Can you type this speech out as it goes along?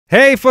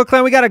Hey, Foot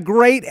Clan, we got a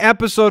great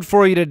episode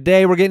for you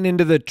today. We're getting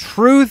into the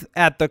truth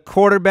at the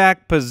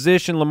quarterback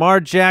position. Lamar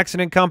Jackson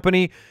and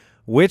company.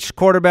 Which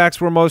quarterbacks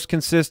were most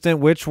consistent,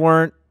 which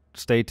weren't?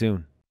 Stay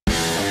tuned.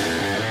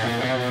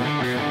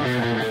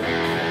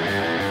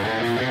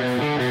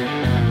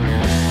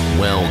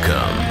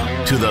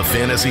 Welcome to the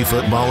Fantasy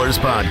Footballers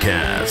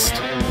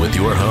Podcast with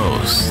your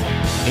hosts,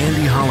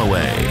 Andy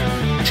Holloway,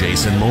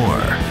 Jason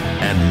Moore,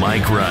 and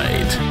Mike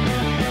Wright.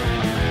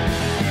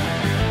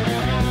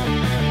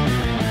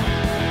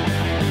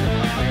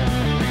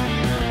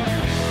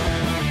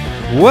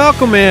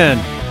 Welcome in.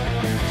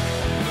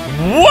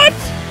 What?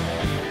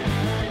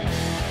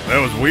 That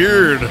was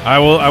weird. I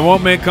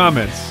won't make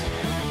comments.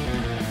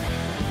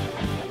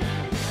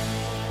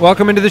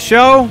 Welcome into the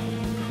show.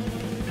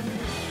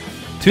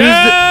 Tuesday.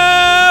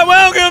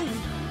 Welcome.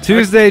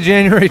 Tuesday,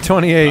 January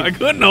 28th. I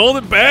couldn't hold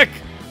it back.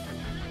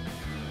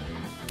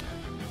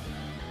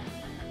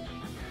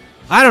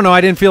 I don't know.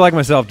 I didn't feel like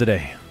myself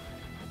today.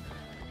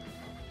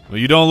 Well,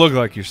 you don't look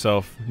like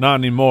yourself. Not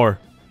anymore.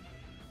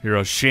 You're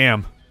a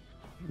sham.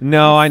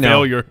 No, I know.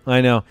 Failure. I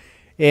know.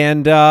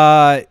 And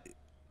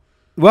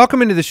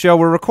welcome into the show.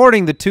 We're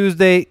recording the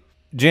Tuesday,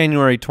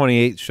 January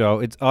 28th show.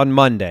 It's on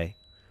Monday.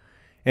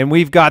 And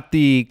we've got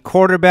the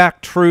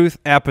quarterback truth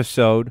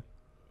episode.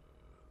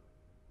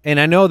 And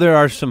I know there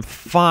are some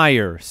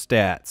fire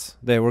stats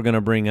that we're going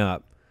to bring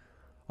up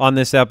on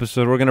this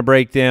episode. We're going to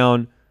break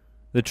down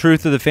the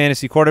truth of the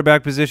fantasy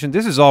quarterback position.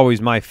 This is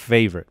always my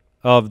favorite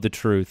of the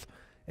truth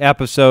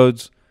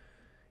episodes,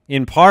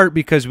 in part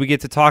because we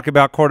get to talk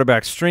about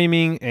quarterback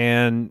streaming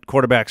and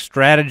quarterback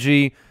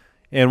strategy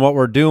and what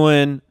we're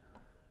doing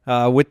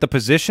with the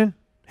position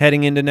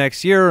heading into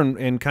next year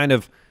and kind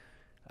of,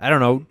 I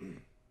don't know,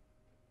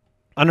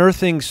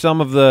 unearthing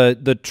some of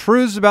the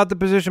truths about the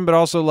position, but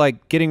also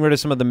like getting rid of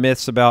some of the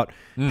myths about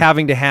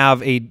having to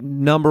have a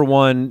number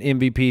one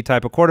MVP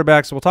type of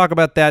quarterback. So we'll talk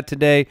about that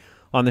today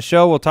on the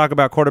show. We'll talk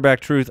about quarterback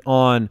truth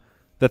on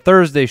the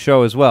Thursday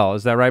show as well.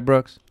 Is that right,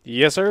 Brooks?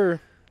 Yes, sir.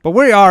 But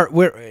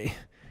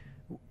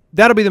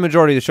that'll be the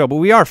majority of the show, but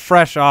we are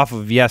fresh off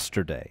of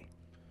yesterday.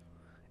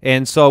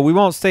 And so we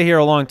won't stay here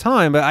a long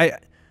time,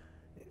 but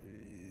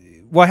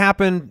what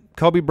happened,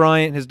 Kobe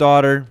Bryant, his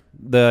daughter,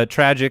 the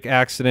tragic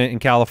accident in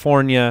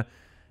California,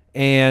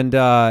 and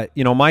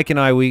Mike and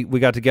I, we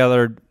got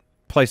together,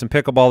 play some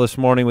pickleball this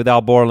morning with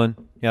Al Borland.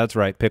 Yeah, that's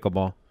right,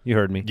 pickleball. You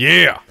heard me.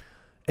 Yeah.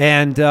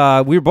 And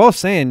we were both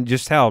saying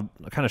just how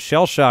kind of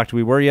shell-shocked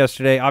we were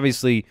yesterday.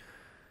 Obviously,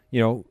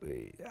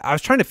 I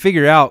was trying to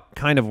figure out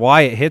kind of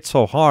why it hit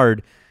so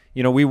hard.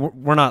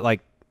 We're not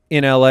like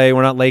in LA.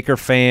 We're not Laker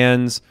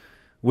fans.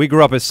 We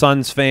grew up as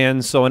Suns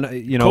fans. So,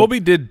 Kobe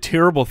did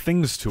terrible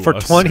things to us for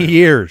 20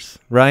 years,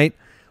 right?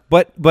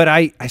 But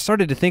I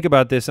started to think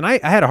about this, and I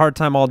had a hard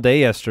time all day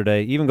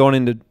yesterday, even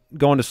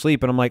going to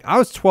sleep. And I'm like, I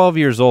was 12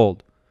 years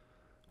old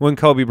when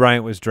Kobe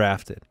Bryant was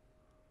drafted.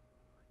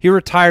 He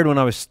retired when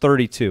I was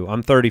 32.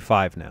 I'm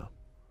 35 now.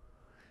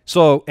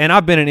 So, and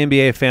I've been an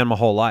NBA fan my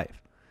whole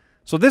life.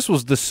 So this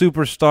was the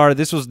superstar.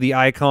 This was the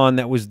icon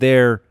that was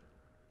there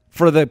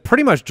for the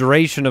pretty much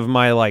duration of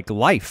my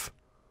life.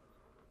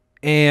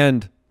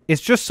 And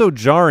it's just so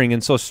jarring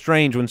and so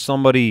strange when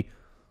somebody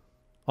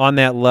on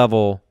that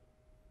level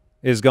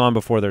is gone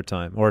before their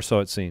time, or so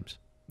it seems.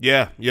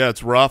 Yeah,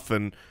 it's rough,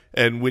 and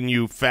when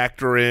you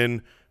factor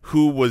in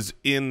who was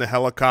in the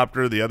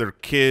helicopter, the other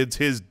kids,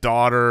 his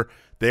daughter,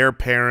 their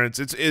parents,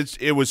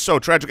 it was so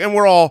tragic. And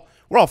we're all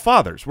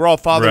fathers. We're all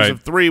fathers right.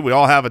 of three. We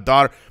all have a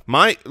daughter.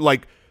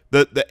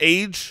 The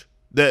age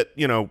that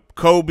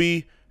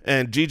Kobe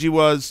and Gigi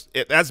was,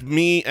 that's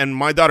me and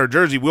my daughter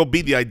Jersey. We'll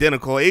be the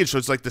identical age, so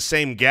it's like the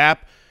same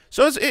gap.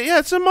 So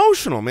it's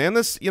emotional, man.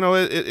 This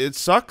it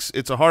sucks.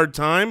 It's a hard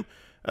time.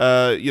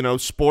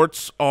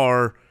 Sports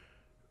are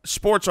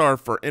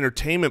for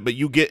entertainment, but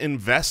you get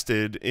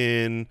invested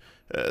in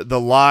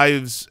the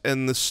lives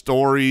and the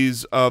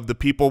stories of the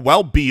people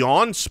well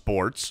beyond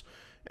sports,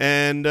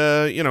 and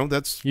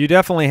that's you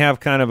definitely have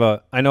kind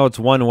of I know it's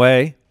one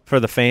way for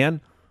the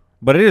fan,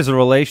 but it is a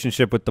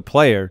relationship with the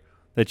player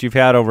that you've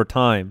had over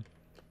time.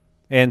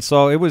 And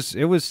so it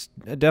was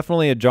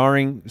definitely a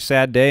jarring,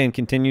 sad day, and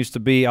continues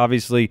to be.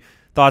 Obviously,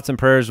 thoughts and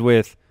prayers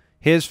with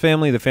his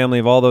family, the family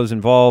of all those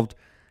involved.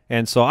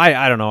 And so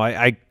I don't know.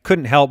 I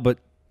couldn't help but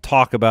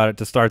talk about it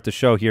to start the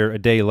show here a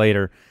day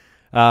later.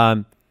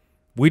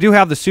 We do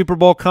have the Super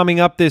Bowl coming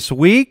up this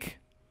week.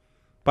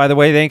 By the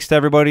way, thanks to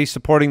everybody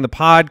supporting the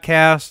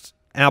podcast,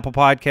 Apple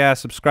Podcasts,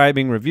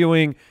 subscribing,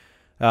 reviewing.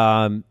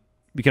 You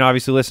can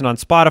obviously listen on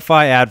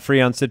Spotify,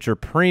 ad-free on Stitcher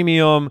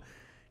Premium,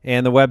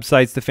 and the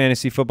website's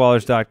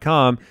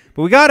thefantasyfootballers.com.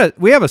 But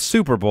we have a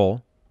Super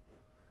Bowl.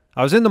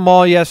 I was in the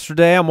mall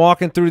yesterday. I'm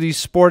walking through these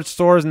sports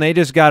stores, and they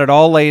just got it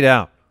all laid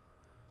out.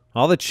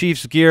 All the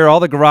Chiefs gear, all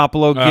the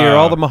Garoppolo gear,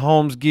 all the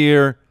Mahomes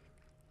gear.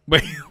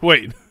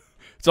 Wait.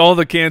 It's all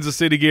the Kansas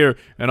City gear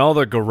and all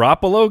the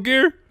Garoppolo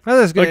gear?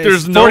 There's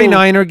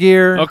 49er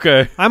gear.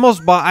 Okay.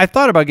 I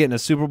thought about getting a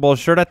Super Bowl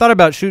shirt. I thought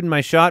about shooting my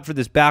shot for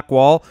this back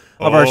wall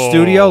of our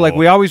studio. Like,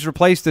 we always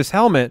replace this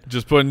helmet.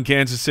 Just putting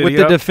Kansas City with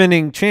the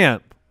defending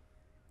champ.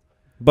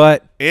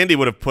 But Andy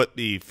would have put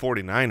the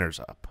 49ers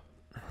up.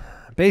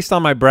 based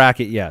on my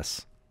bracket,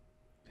 yes.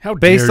 How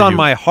dare Based on you.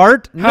 my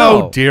heart, How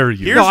no. dare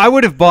you? No, I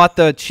would have bought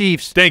the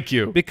Chiefs. Thank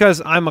you.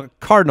 Because I'm a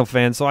Cardinal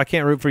fan, so I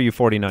can't root for you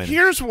 49ers.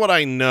 Here's what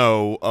I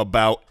know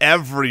about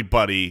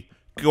everybody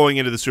going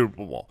into the Super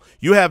Bowl.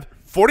 You have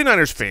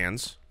 49ers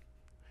fans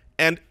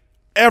and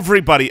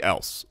everybody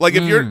else. Like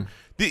if you're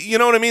you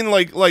know what I mean?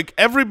 Like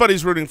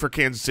everybody's rooting for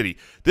Kansas City.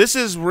 This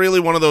is really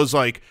one of those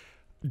like,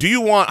 do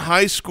you want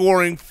high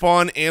scoring,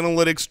 fun,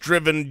 analytics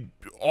driven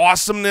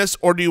awesomeness,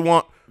 or do you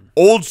want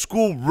old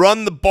school,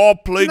 run the ball,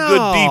 play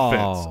good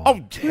defense?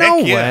 Oh, heck no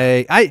yeah.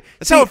 way.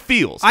 That's how it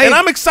feels. And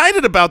I'm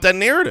excited about that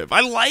narrative.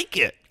 I like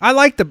it.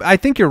 I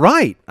think you're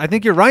right. I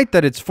think you're right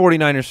that it's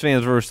 49ers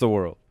fans versus the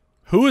world.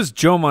 Who is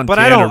Joe Montana? But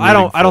I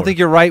don't for? think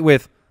you're right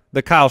with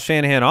the Kyle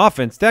Shanahan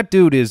offense. That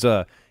dude is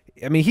I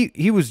mean,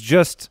 he was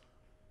just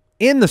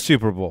in the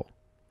Super Bowl.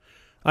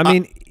 I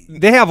mean,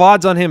 they have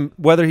odds on him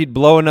whether he'd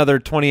blow another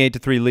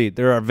 28-3 lead.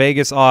 There are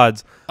Vegas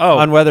odds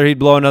on whether he'd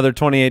blow another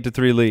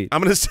 28-3 lead.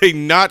 I'm going to say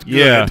not good.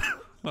 Yeah.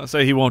 I'll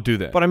say he won't do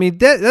that. But I mean,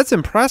 that's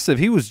impressive.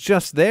 He was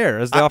just there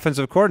as the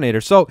offensive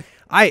coordinator. So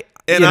I'm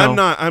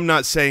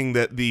not saying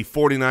that the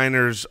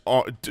 49ers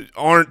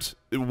aren't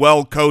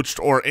well coached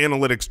or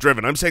analytics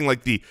driven. I'm saying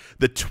like the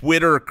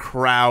Twitter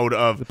crowd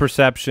of the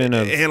perception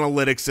of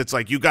analytics. It's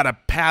like you got to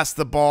pass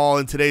the ball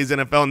in today's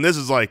NFL, and this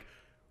is like,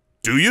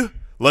 do you?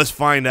 Let's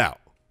find out.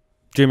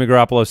 Jimmy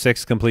Garoppolo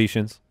 6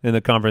 completions in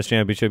the conference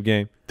championship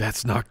game.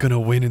 That's not going to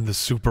win in the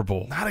Super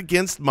Bowl. Not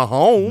against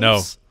Mahomes.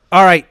 No.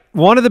 All right,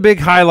 one of the big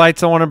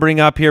highlights I want to bring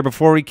up here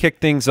before we kick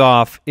things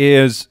off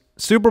is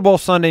Super Bowl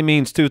Sunday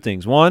means two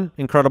things. One,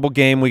 incredible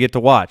game we get to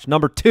watch.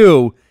 Number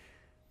two,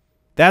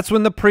 that's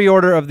when the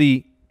pre-order of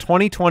the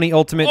 2020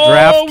 Ultimate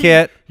Draft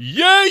Kit.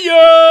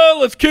 Yeah.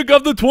 Let's kick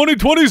off the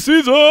 2020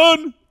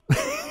 season.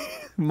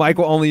 Mike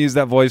will only use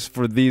that voice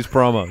for these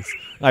promos.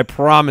 I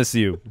promise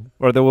you.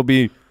 Or there will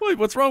be... Wait,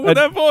 what's wrong with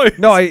that voice?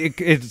 No,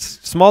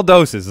 it's small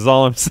doses is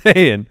all I'm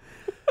saying.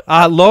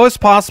 Lowest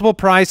possible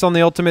price on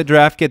the Ultimate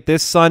Draft Kit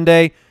this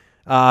Sunday.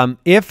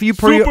 If you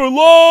Super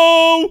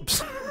low.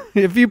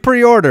 if you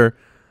pre-order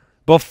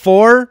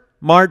before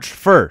March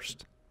 1st,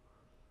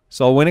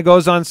 so when it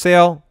goes on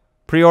sale,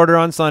 pre-order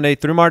on Sunday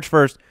through March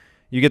 1st,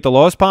 you get the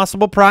lowest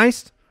possible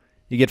price.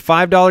 You get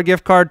 $5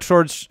 gift card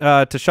towards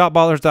to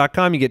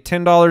shopballers.com. You get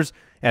 $10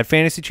 at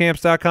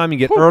fantasychamps.com. You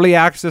get early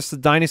access to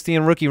Dynasty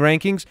and Rookie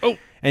Rankings.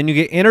 And you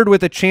get entered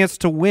with a chance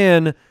to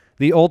win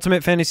the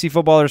Ultimate Fantasy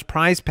Footballers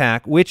prize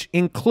pack, which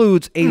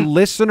includes a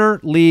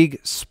listener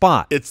league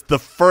spot. It's the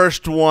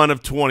first one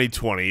of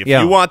 2020. If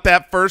you want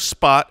that first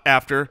spot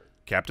after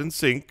Captain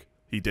Sink,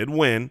 he did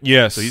win.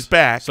 Yes. So he's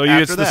back. So he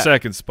gets the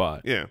second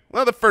spot. Yeah.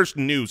 Well, the first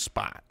new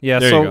spot. Yeah,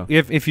 there so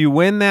you go. if you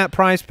win that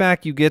prize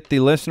pack, you get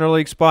the listener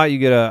league spot. You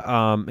get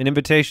an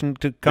invitation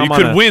to come You on.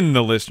 You could win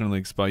the listener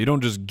league spot. You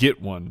don't just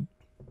get one.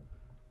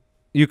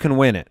 You can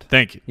win it.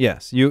 Thank you.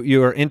 Yes,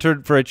 you are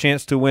entered for a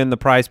chance to win the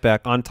prize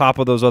pack on top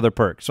of those other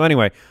perks. So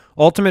anyway,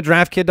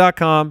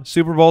 ultimatedraftkit.com,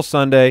 Super Bowl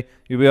Sunday.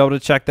 You'll be able to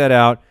check that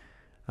out.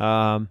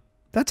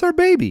 That's our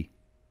baby.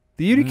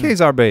 The UDK is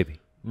our baby.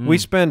 We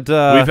spent...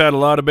 We've had a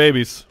lot of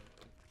babies.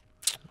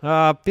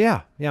 Yeah.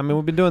 I mean,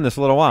 we've been doing this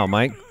a little while,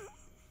 Mike.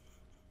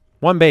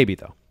 One baby,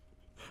 though.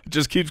 It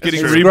just keeps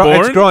getting It's reborn.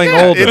 It's growing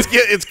older.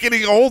 It's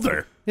getting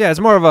older. Yeah, it's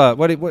more of a...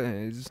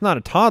 it's not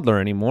a toddler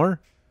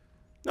anymore.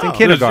 It's in No,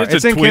 kindergarten.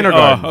 It's in tween-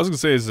 kindergarten. I was going to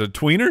say, is it a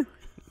tweener?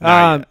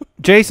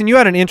 Jason, you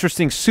had an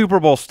interesting Super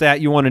Bowl stat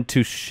you wanted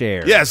to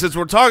share. Yeah, since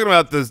we're talking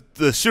about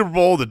the Super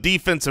Bowl, the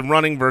defense and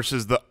running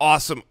versus the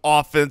awesome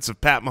offense of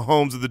Pat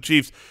Mahomes of the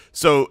Chiefs.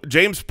 So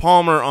James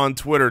Palmer on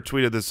Twitter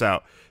tweeted this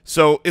out.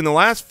 So in the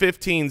last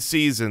 15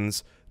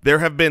 seasons, there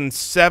have been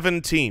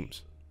 7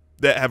 teams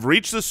that have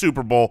reached the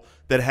Super Bowl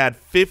that had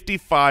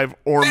 55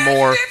 or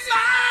more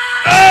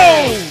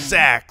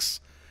sacks.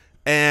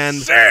 And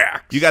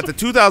you got the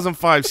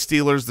 2005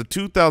 Steelers, the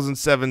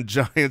 2007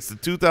 Giants, the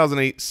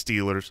 2008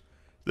 Steelers,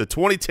 the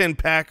 2010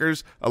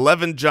 Packers,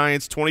 11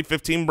 Giants,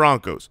 2015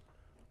 Broncos,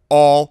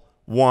 all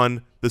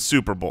won the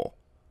Super Bowl.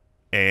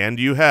 And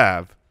you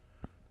have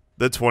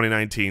the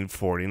 2019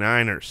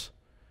 49ers.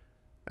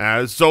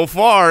 So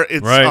far,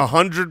 it's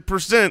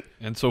 100%.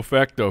 And so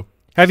facto.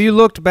 Have you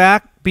looked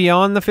back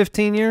beyond the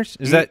 15 years?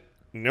 Is that...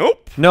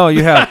 Nope. No,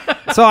 you have.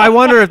 So I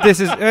wonder if this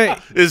is...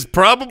 is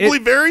probably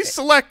very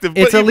selective.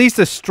 It's but at least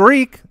a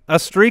streak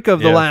of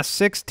the last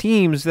 6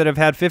 teams that have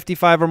had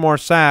 55 or more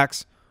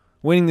sacks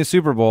winning the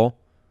Super Bowl.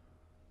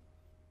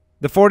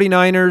 The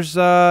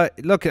 49ers,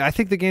 look, I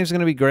think the game's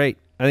going to be great.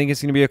 I think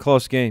it's going to be a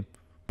close game.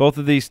 Both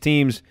of these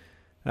teams,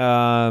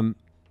 I'm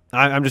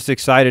just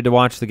excited to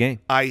watch the game.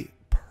 I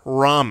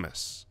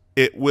promise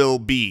it will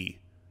be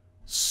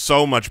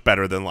so much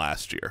better than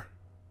last year.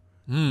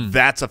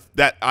 That's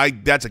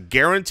a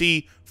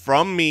guarantee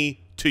from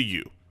me to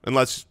you,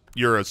 unless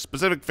you're a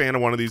specific fan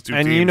of one of these two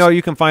teams. And you know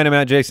you can find him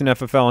at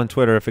JasonFFL on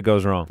Twitter if it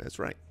goes wrong. That's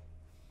right.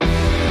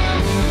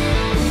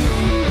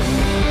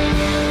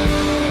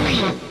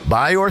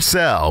 Buy or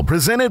sell,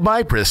 presented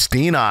by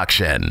Pristine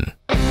Auction.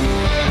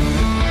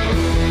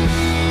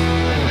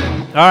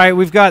 All right,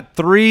 we've got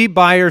 3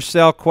 buy or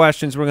sell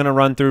questions we're going to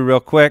run through real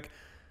quick.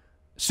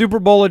 Super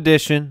Bowl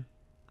edition,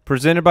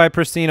 presented by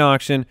Pristine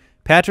Auction.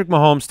 Patrick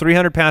Mahomes,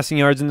 300 passing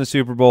yards in the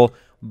Super Bowl.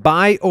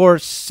 Buy or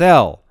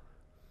sell?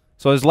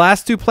 So his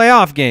last 2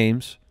 playoff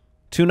games,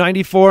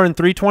 294 and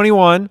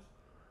 321.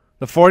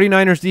 The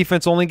 49ers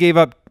defense only gave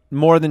up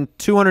more than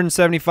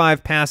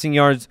 275 passing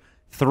yards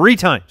 3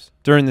 times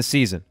during the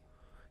season.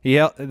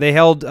 They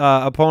held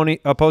opposing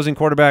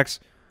quarterbacks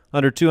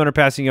under 200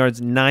 passing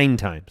yards 9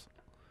 times.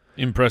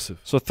 Impressive.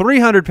 So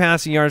 300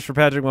 passing yards for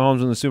Patrick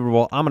Mahomes in the Super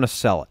Bowl. I'm going to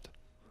sell it.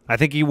 I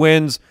think he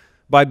wins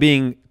by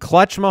being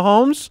clutch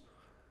Mahomes,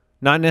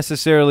 not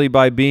necessarily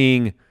by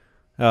being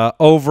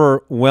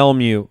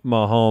overwhelm you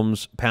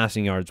Mahomes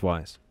passing yards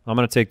wise. I'm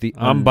going to take the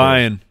under.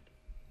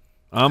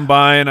 I'm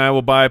buying. I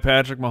will buy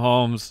Patrick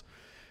Mahomes.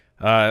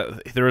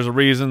 There is a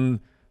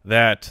reason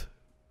that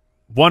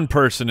one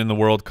person in the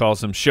world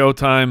calls him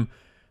Showtime.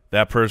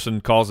 That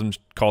person called him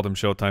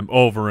Showtime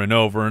over and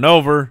over and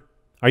over.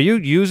 Are you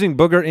using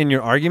Booger in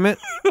your argument?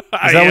 Is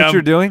I that am. what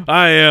you're doing?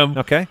 I am.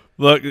 Okay.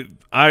 Look,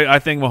 I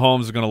think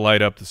Mahomes is going to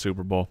light up the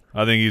Super Bowl.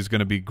 I think he's going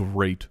to be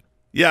great.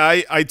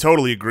 Yeah, I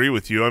totally agree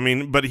with you. I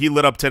mean, but he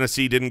lit up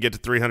Tennessee, didn't get to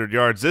 300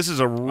 yards. This is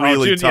a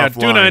really tough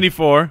line.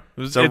 294.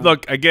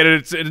 Look, I get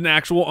it. It's an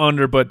actual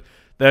under, but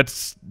that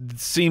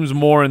seems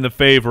more in the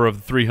favor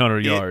of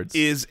 300 yards. It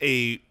is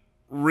a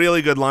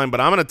really good line, but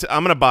I'm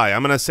gonna buy.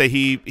 I'm gonna say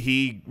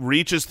he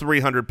reaches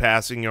 300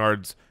 passing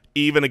yards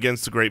even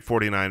against the great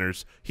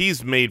 49ers.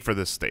 He's made for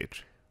this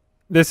stage.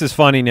 This is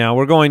funny now.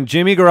 We're going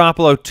Jimmy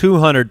Garoppolo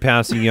 200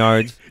 passing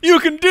yards. You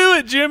can do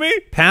it, Jimmy.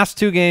 Past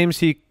 2 games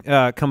he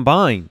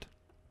combined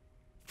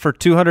for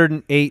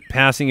 208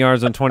 passing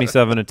yards on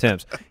 27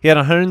 attempts. He had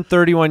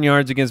 131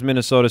 yards against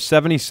Minnesota,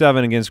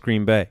 77 against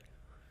Green Bay.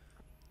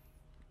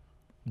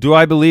 Do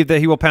I believe that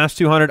he will pass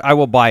 200? I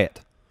will buy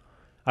it.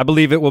 I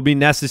believe it will be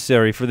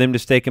necessary for them to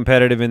stay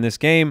competitive in this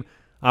game.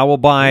 I will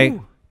buy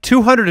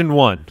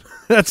 201.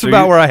 That's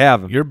about where I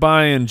have him. You're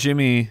buying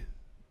Jimmy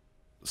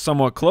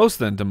somewhat close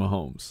then to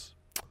Mahomes.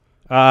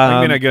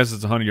 I mean, I guess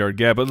it's a 100-yard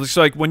gap, but it's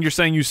like when you're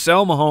saying you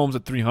sell Mahomes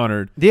at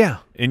 300. Yeah.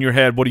 In your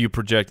head, what are you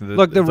projecting?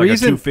 Look, the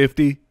reason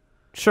 250.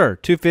 Sure,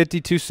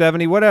 250,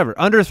 270, whatever,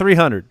 under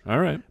 300. All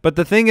right. But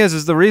the thing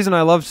is the reason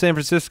I love San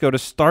Francisco to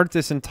start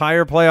this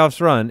entire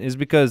playoffs run is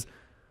because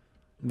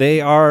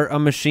they are a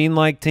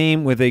machine-like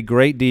team with a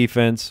great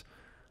defense.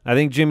 I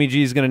think Jimmy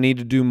G is going to need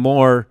to do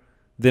more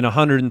than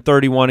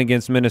 131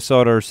 against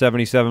Minnesota or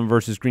 77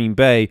 versus Green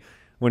Bay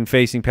when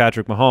facing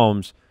Patrick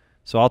Mahomes.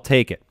 So I'll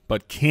take it.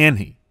 But can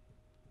he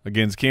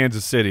against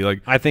Kansas City?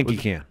 Like I think he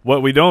can.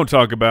 What we don't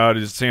talk about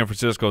is San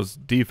Francisco's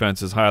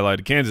defense is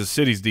highlighted. Kansas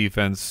City's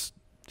defense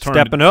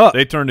stepping up.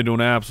 They turned into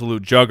an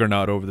absolute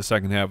juggernaut over the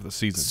second half of the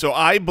season. So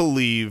I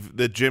believe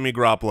that Jimmy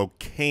Garoppolo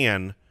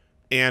can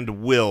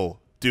and will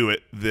do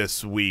it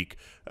this week.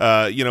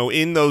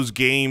 In those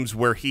games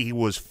where he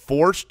was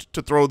forced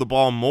to throw the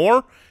ball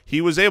more, he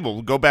was able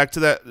to go back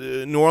to that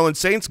New Orleans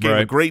Saints game,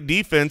 a great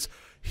defense.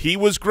 He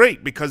was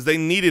great because they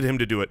needed him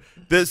to do it.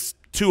 This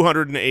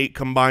 208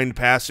 combined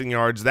passing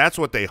yards, that's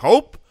what they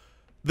hope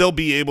they'll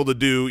be able to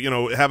do,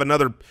 have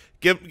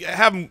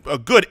a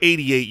good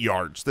 88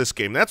 yards this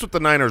game. That's what the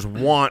Niners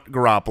want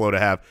Garoppolo to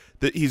have.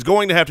 He's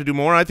going to have to do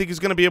more. I think he's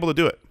going to be able to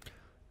do it.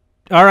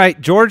 All right,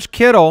 George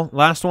Kittle,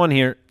 last one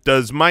here.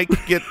 Does Mike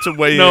get to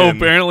weigh in? No,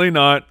 apparently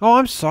not. Oh,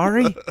 I'm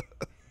sorry.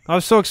 I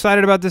was so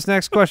excited about this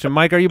next question.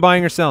 Mike, are you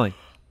buying or selling?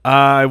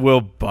 I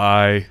will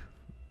buy.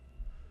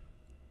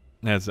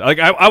 That's like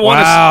I want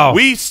to. Wow.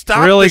 We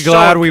stopped. Really the show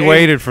glad we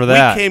waited for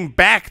that. We came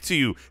back to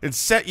you and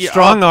set you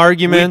strong up.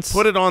 arguments. We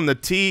put it on the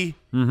tee.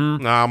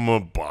 Mm-hmm. I'm a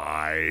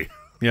buy.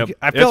 Yep.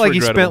 I feel like he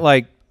spent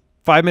like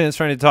 5 minutes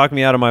trying to talk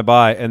me out of my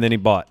buy, and then he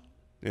bought.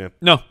 Yeah.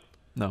 No.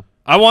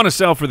 I want to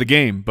sell for the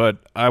game, but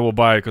I will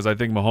buy it because I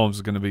think Mahomes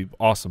is going to be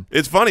awesome.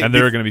 It's funny, and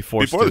they're going to be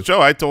forced. Before the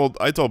show, I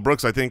told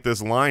Brooks I think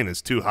this line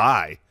is too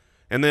high,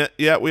 and then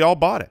we all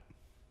bought it.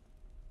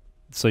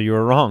 So you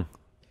were wrong.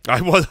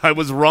 I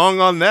was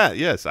wrong on that.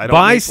 Yes, I don't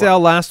buy sell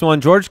last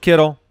one. George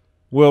Kittle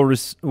will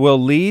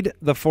lead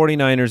the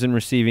 49ers in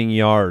receiving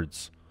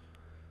yards.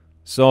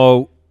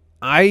 So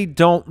I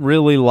don't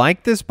really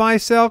like this buy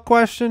sell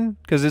question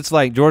because it's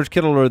like George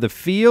Kittle or the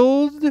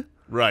field.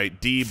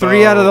 Right, Debo.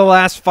 3 out of the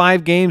last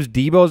 5 games,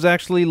 Debo's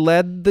actually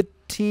led the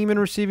team in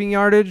receiving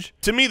yardage.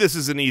 To me, this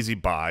is an easy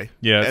buy.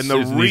 Yeah, and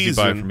it's an easy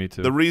buy for me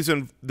too. The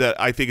reason that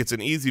I think it's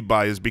an easy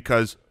buy is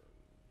because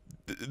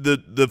the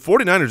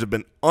 49ers have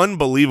been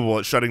unbelievable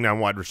at shutting down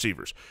wide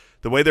receivers.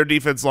 The way their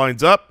defense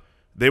lines up,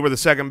 they were the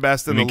second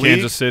best in the league.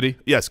 Kansas City?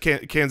 Yes,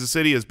 Kansas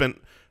City has been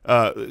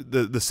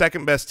the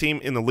second best team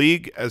in the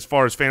league as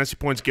far as fantasy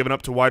points given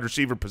up to wide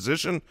receiver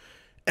position.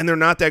 And they're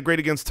not that great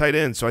against tight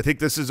ends. So I think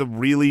this is a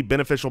really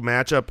beneficial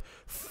matchup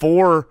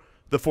for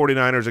the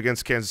 49ers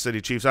against Kansas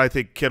City Chiefs. I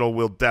think Kittle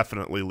will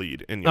definitely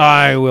lead.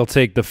 I will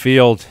take the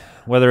field.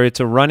 Whether it's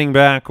a running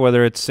back,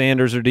 whether it's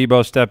Sanders or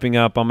Debo stepping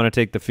up, I'm going to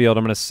take the field.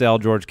 I'm going to sell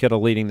George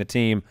Kittle leading the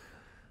team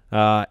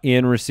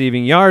in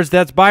receiving yards.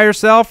 That's buy or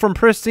sell from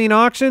Pristine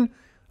Auction.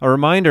 A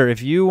reminder,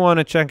 if you want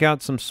to check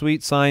out some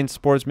sweet signed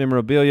sports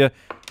memorabilia,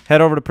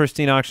 Head over to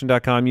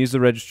pristineauction.com. Use the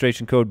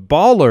registration code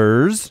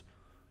BALLERS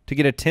to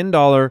get a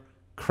 $10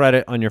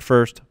 credit on your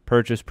first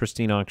purchase.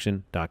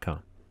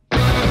 Pristineauction.com.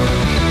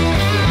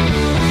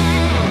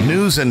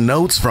 News and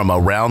notes from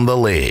around the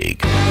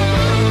league.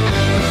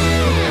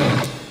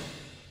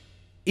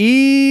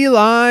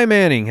 Eli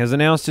Manning has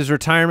announced his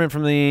retirement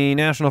from the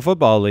National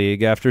Football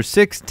League after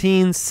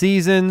 16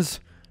 seasons.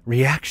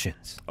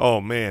 Reactions. Oh,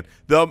 man.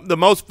 The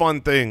most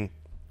fun thing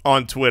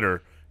on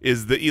Twitter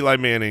is the Eli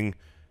Manning,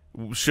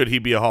 should he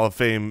be a Hall of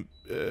Fame,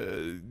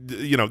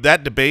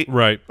 that debate.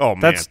 Right. Oh,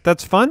 man.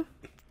 That's fun?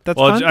 That's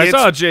well, fun? I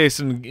saw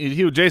Jason.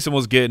 Jason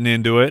was getting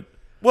into it.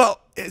 Well,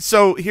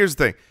 so here's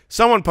the thing.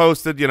 Someone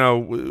posted,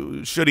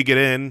 should he get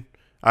in?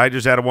 I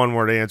just had a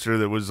one-word answer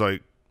that was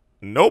like,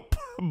 nope.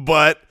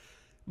 But,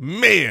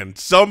 man,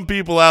 some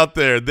people out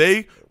there,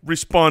 they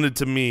responded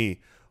to me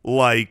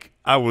like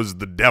I was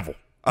the devil.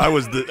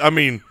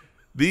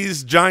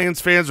 These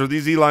Giants fans or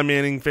these Eli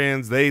Manning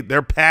fans,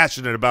 they're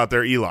passionate about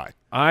their Eli.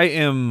 I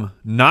am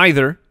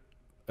neither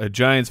a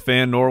Giants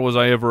fan, nor was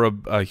I ever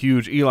a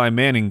huge Eli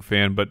Manning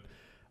fan, but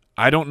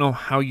I don't know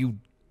how you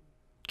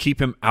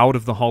keep him out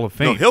of the Hall of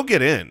Fame. No, he'll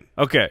get in.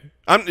 Okay.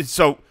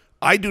 So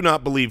I do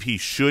not believe he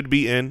should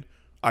be in.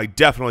 I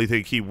definitely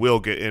think he will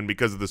get in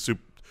because of the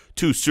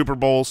two Super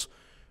Bowls.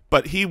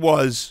 But he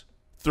was,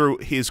 through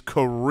his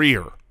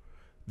career,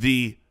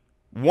 the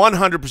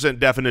 100%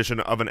 definition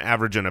of an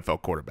average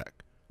NFL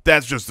quarterback.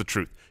 That's just the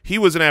truth. He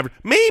was an average.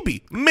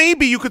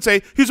 Maybe you could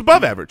say he was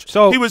above average.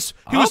 So he was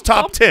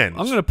top 10.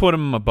 I'm going to put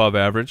him above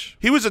average.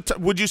 He was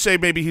would you say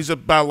maybe he's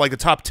about like a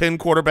top 10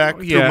 quarterback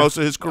through most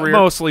of his career?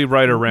 Mostly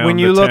right around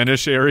the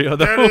 10-ish area,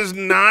 though. That is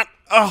not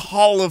a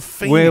Hall of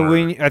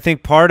Famer. I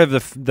think part of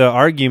the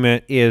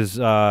argument is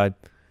some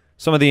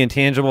of the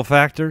intangible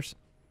factors,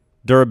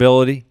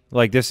 durability.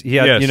 Like this, he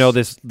had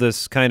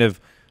this kind of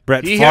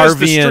Brett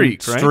Favre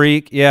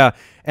streak, yeah.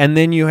 And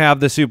then you have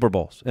the Super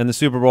Bowls and the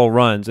Super Bowl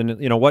runs,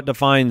 and what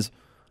defines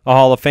a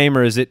Hall of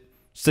Famer? Is it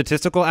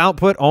statistical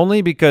output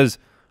only? Because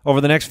over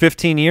the next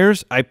 15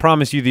 years, I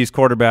promise you, these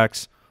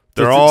quarterbacks,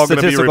 they're all going to be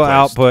statistical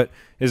replaced. output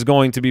is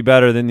going to be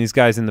better than these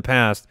guys in the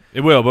past.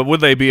 It will, but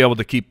would they be able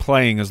to keep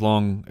playing as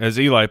long as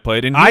Eli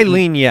played? And I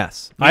lean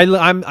yes.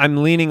 I'm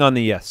leaning on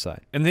the yes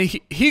side. And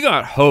he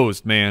got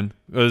hosed, man.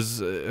 It was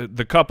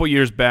the couple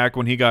years back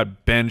when he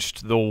got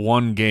benched the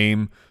one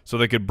game so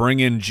they could bring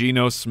in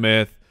Geno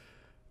Smith,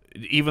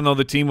 even though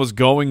the team was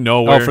going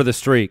nowhere. Oh, for the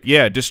streak.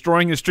 Yeah,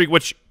 destroying the streak,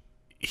 which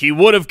he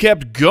would have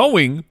kept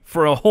going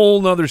for a whole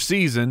nother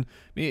season.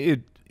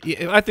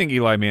 I think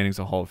Eli Manning's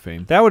a Hall of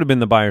Fame. That would have been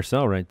the buy or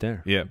sell right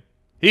there. Yeah.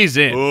 He's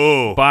in.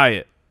 Ooh. Buy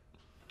it.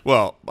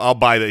 Well, I'll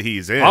buy that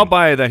he's in. I'll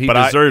buy that he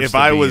deserves to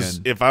be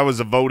in. If I was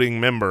a voting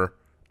member,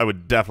 I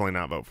would definitely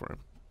not vote for him.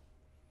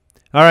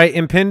 All right,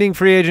 impending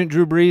free agent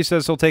Drew Brees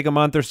says he'll take a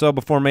month or so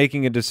before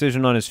making a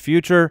decision on his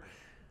future.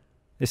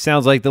 This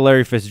sounds like the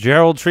Larry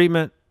Fitzgerald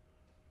treatment.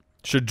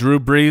 Should Drew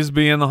Brees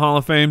be in the Hall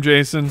of Fame,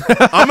 Jason?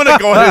 I'm going to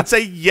go ahead and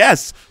say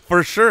yes,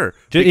 for sure.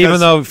 Even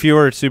though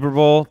fewer Super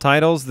Bowl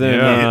titles than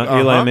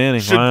Eli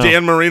Manning. Should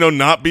Dan Marino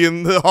not be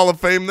in the Hall of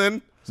Fame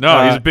then?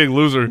 No, he's a big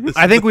loser.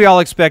 I think we all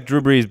expect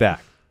Drew Brees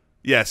back.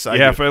 Yes, I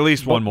do. for at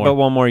least one more. But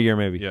one more year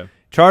maybe. Yeah.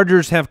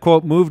 Chargers have,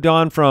 quote, moved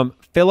on from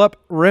Phillip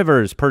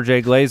Rivers, per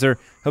Jay Glazer.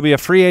 He'll be a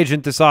free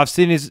agent this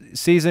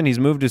offseason. He's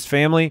moved his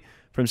family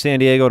from San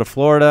Diego to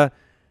Florida.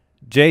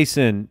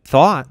 Jason,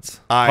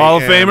 thoughts? Hall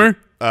of Famer?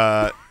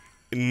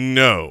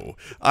 No.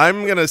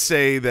 I'm going to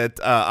say that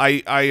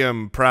I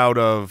am proud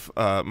of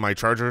my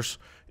Chargers.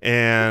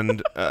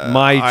 And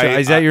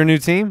is that your new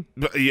team?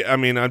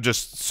 I'm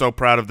just so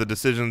proud of the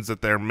decisions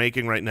that they're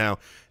making right now.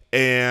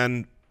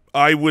 And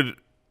I would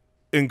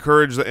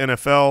encourage the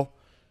NFL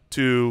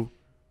to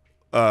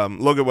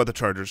look at what the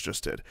Chargers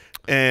just did.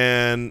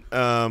 And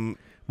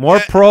more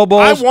Pro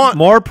Bowls,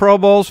 more Pro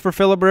Bowls for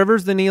Phillip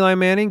Rivers than Eli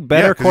Manning.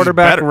 Better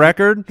quarterback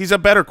record. He's a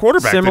better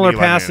quarterback. Similar than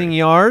Eli passing Manning.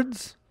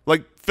 Yards.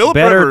 Like Phillip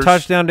better Rivers,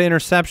 touchdown to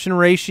interception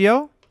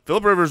ratio.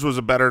 Phillip Rivers was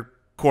a better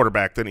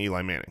quarterback than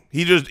Eli Manning.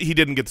 He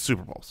didn't get the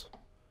Super Bowls,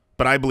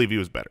 but I believe he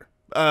was better.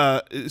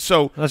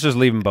 So let's just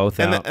leave them both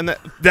out.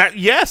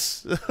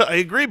 Yes, I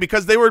agree,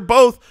 because they were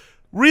both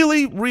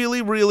really,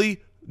 really,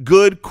 really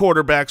good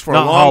quarterbacks for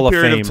a long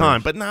period of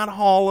time, but not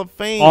Hall of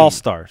Fame.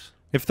 All-Stars.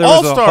 If there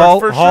was a Hall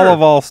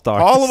of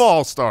All-Stars. Hall of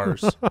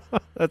All-Stars.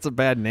 That's a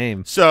bad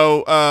name.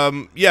 So,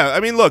 yeah,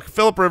 look,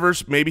 Phillip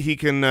Rivers, maybe he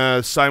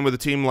can sign with a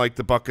team like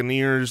the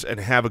Buccaneers and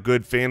have a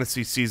good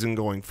fantasy season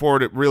going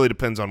forward. It really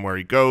depends on where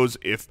he goes.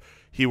 If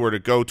he were to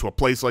go to a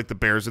place like the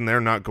Bears, and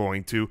they're not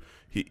going to,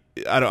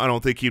 I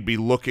don't think he'd be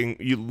looking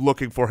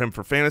for him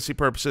for fantasy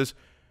purposes.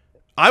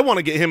 I want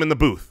to get him in the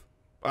booth.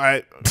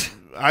 I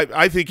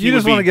think you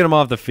just want to get him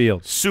off the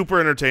field. Super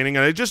entertaining,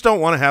 and I just don't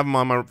want to have him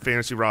on my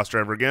fantasy roster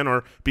ever again,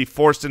 or be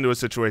forced into a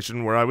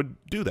situation where I would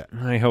do that.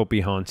 I hope he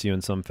haunts you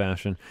in some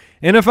fashion.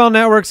 NFL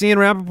Network's Ian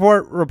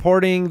Rappaport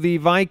reporting the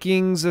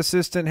Vikings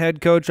assistant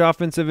head coach,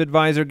 offensive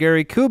advisor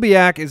Gary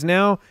Kubiak is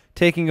now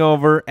taking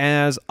over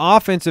as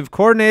offensive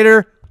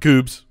coordinator.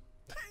 Coobs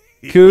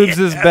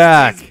is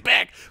back. He's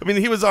back. I mean,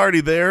 he was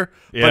already there,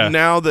 but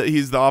now that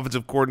he's the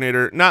offensive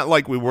coordinator, not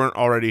like we weren't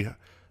already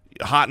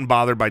hot and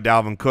bothered by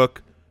Dalvin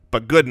Cook,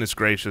 but goodness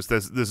gracious,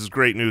 this is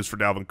great news for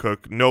Dalvin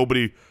Cook.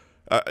 Nobody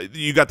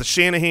you got the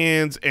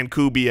Shanahans and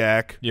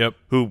Kubiak,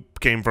 who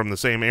came from the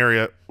same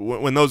area.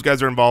 When those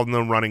guys are involved in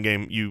the running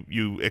game,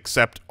 you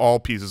accept all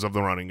pieces of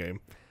the running game.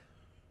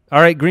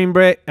 All right, Green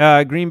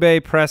Bay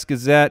Press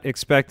Gazette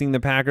expecting the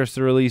Packers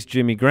to release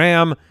Jimmy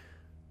Graham.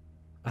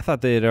 I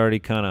thought they had already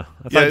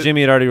thought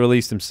Jimmy had already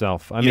released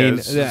himself. I mean,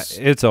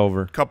 it's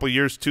over. A couple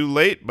years too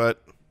late,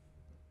 but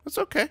it's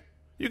okay.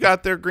 You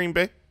got there, Green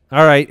Bay.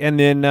 All right, and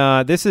then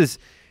there's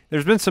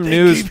been some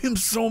news. They gave him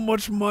so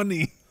much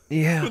money.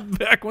 Yeah.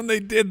 Back when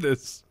they did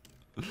this.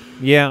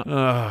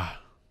 Yeah.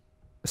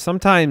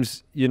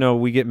 Sometimes,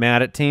 we get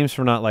mad at teams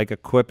for not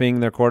equipping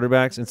their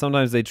quarterbacks, and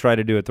sometimes they try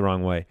to do it the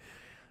wrong way.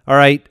 All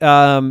right,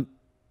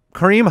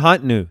 Kareem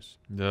Hunt news.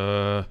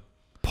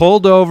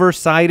 Pulled over,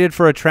 cited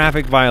for a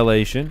traffic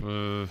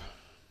violation.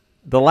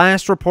 The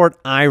last report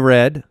I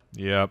read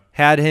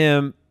had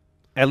him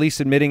at least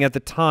admitting at the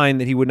time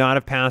that he would not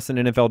have passed an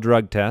NFL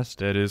drug test.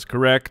 That is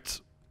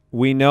correct.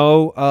 We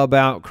know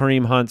about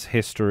Kareem Hunt's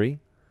history.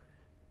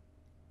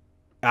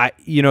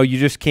 You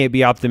just can't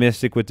be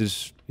optimistic with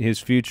his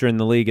future in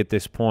the league at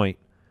this point.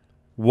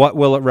 What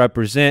will it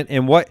represent?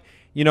 And what,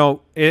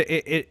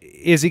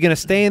 is he going to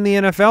stay in the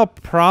NFL?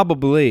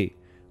 Probably.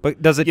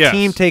 But does a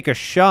team take a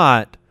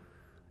shot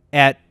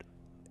at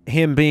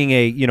him being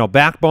a,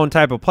 backbone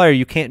type of player?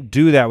 You can't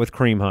do that with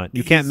Kareem Hunt.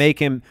 You can't make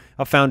him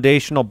a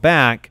foundational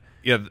back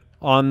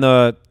on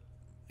the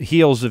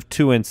heels of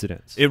two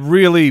incidents. It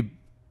really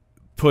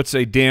puts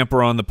a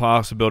damper on the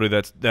possibility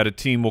that a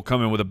team will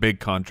come in with a big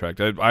contract.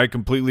 I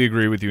completely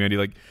agree with you,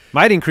 Andy.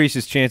 Might increase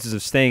his chances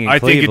of staying in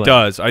Cleveland. I think it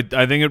does. I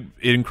think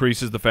it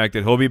increases the fact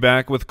that he'll be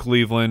back with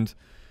Cleveland.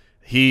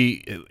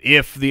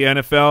 If the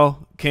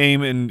NFL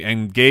came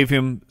and gave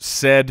him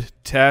said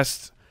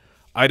test,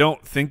 I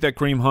don't think that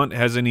Kareem Hunt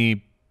has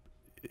any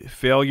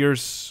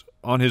failures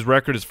on his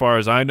record as far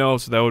as I know.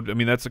 So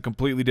that's a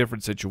completely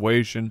different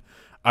situation.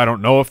 I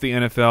don't know if the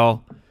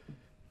NFL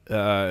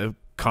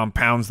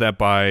compounds that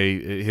by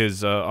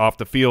his off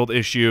the field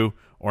issue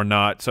or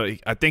not. So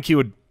I think he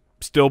would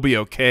still be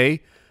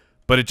okay,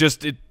 but it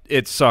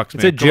sucks.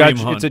 It's a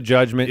judgment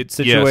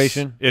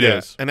situation. Yes, it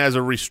is. And as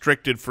a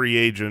restricted free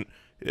agent,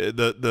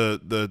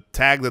 the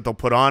tag that they'll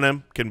put on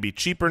him can be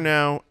cheaper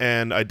now,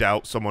 and I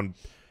doubt someone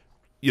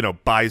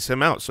buys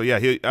him out. So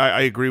yeah,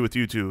 I agree with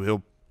you too.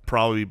 He'll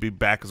probably be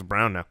back as a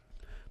Brown now.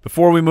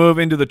 Before we move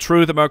into the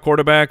truth about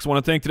quarterbacks, I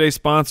want to thank today's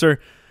sponsor.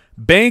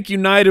 Bank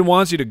United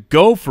wants you to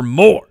go for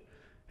more.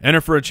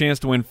 Enter for a chance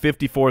to win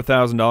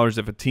 $54,000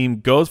 if a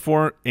team goes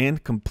for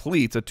and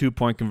completes a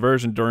 2-point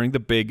conversion during the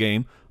big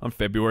game on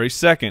February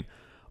 2nd.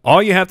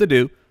 All you have to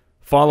do,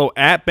 follow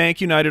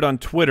 @BankUnited on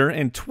Twitter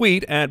and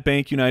tweet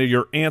 @BankUnited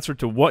your answer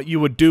to what you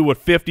would do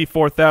with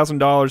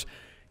 $54,000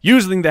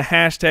 using the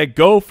hashtag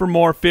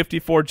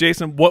 #GoForMore54.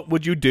 Jason, what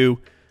would you do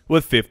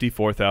with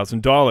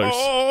 $54,000?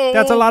 Oh,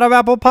 that's a lot of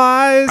apple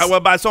pies. I will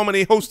buy so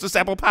many Hostess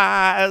apple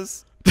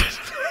pies.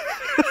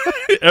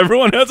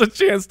 Everyone has a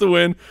chance to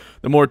win.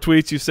 The more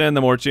tweets you send,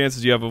 the more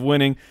chances you have of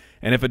winning.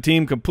 And if a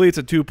team completes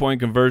a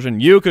 2-point conversion,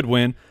 you could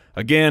win.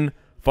 Again,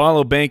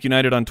 follow Bank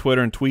United on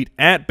Twitter and tweet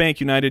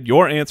 @BankUnited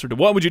your answer to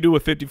what would you do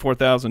with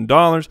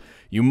 $54,000.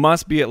 You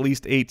must be at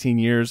least 18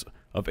 years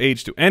of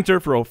age to enter.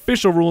 For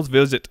official rules,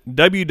 visit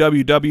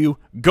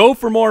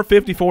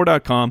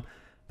www.goformore54.com.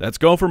 That's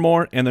go for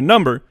more and the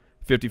number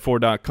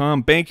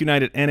 54.com. Bank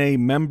United NA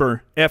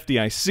member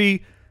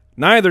FDIC.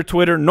 Neither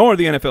Twitter nor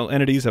the NFL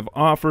entities have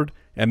offered,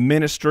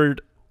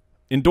 administered,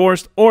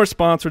 endorsed, or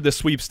sponsored the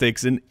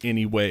sweepstakes in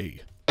any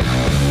way.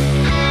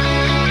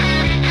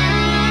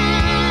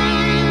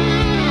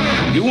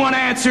 You want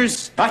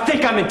answers? I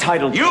think I'm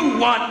entitled. You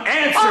want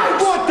answers?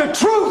 I want the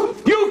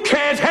truth! You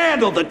can't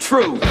handle the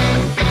truth!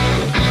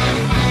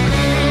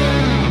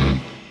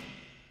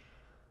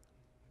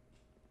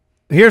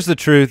 Here's the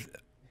truth.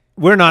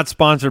 We're not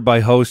sponsored by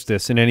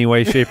Hostess in any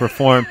way, shape, or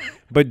form,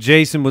 but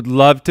Jason would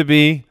love to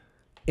be.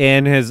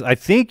 And I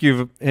think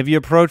have you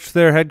approached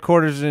their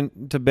headquarters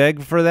to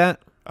beg for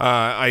that?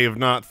 I have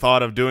not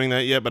thought of doing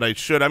that yet, but I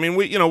should. I mean,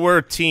 we're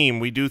a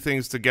team. We do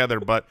things together,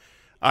 but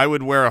I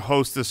would wear a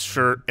Hostess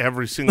shirt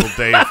every single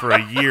day for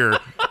a year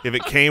if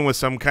it came with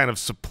some kind of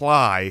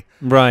supply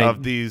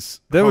of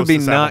these. That would be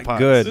Hostess not apple pies.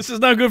 good. This is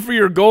not good for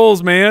your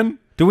goals, man.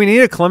 Do we need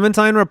a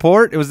Clementine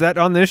report? Was that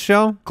on this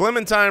show?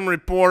 Clementine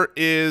report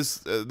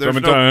is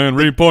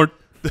report.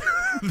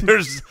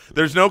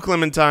 There's no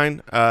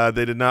Clementine.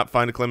 They did not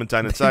find a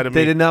Clementine inside of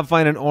me. They did not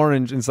find an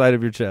orange inside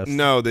of your chest.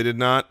 No, they did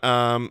not.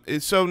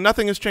 So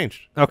nothing has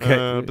changed.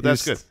 Okay, but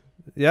that's good.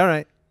 Yeah, all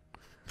right.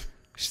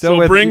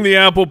 So bring the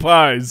apple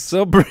pies.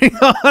 So bring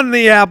on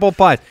the apple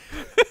pies.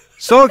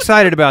 So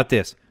excited about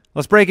this.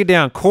 Let's break it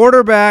down.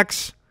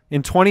 Quarterbacks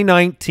in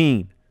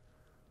 2019.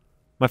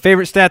 My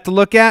favorite stat to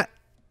look at.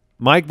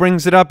 Mike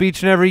brings it up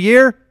each and every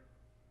year.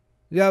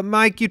 Yeah,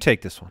 Mike, you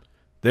take this one.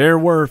 There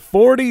were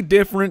 40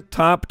 different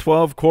top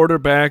 12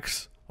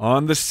 quarterbacks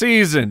on the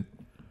season.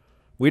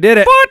 We did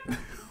it. But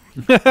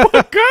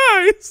But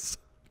guys,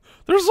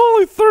 there's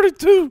only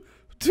 32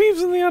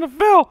 teams in the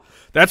NFL.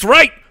 That's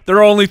right. There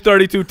are only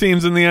 32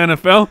 teams in the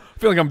NFL. I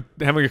feel like I'm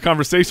having a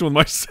conversation with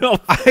myself.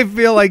 I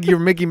feel like you're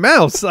Mickey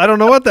Mouse. I don't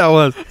know what that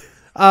was.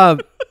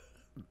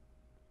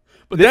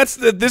 But this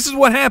is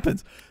what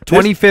happens.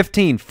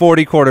 2015,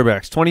 40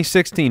 quarterbacks.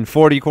 2016,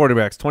 40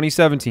 quarterbacks.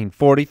 2017,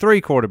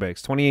 43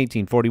 quarterbacks.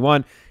 2018,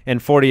 41,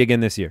 and 40 again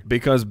this year.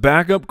 Because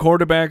backup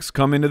quarterbacks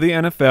come into the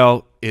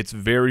NFL, it's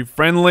very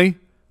friendly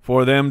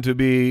for them to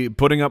be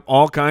putting up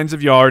all kinds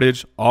of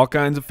yardage, all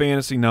kinds of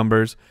fantasy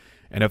numbers,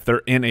 and if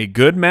they're in a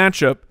good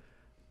matchup,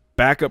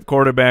 backup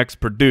quarterbacks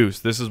produce.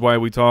 This is why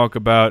we talk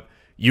about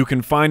you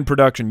can find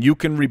production. You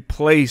can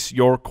replace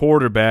your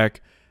quarterback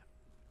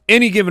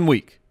any given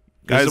week.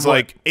 Guys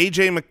like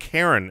A.J.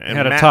 McCarron and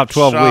had a Matt top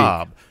 12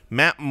 Schaub, week.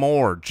 Matt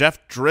Moore,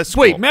 Jeff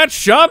Driscoll. Wait, Matt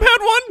Schaub had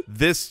one?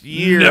 This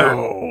year.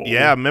 No.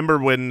 Yeah, remember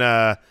when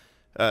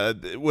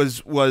it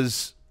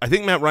was I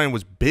think Matt Ryan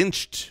was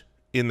benched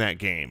in that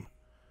game.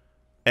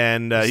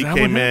 And he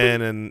came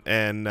in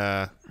and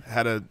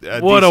had a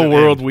what a decent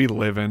world end. we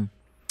live in.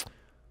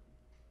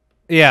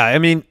 Yeah, I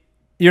mean,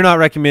 you're not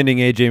recommending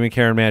A.J.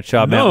 McCarron, Matt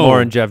Schaub, Matt No.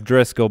 Moore, and Jeff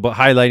Driscoll, but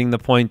highlighting the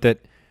point that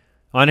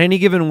on any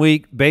given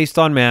week, based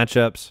on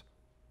matchups,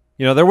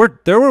 you know, there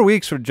were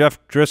weeks where Jeff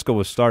Driscoll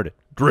was started.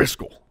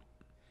 Driscoll.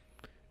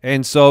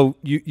 And so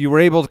you were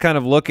able to kind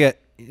of look at,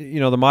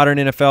 you know, the modern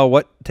NFL,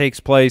 what takes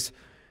place,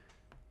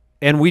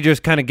 and we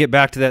just kind of get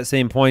back to that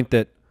same point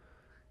that,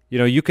 you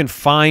know, you can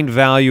find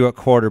value at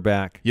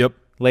quarterback. Yep.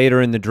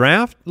 Later in the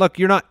draft. Look,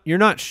 you're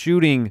not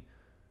shooting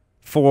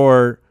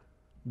for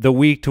the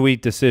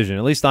week-to-week decision.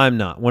 At least I'm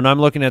not. When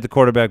I'm looking at the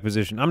quarterback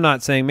position, I'm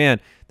not saying, man,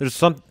 there's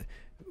some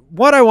 –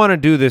 what I want to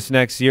do this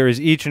next year is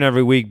each and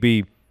every week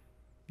be,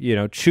 you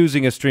know,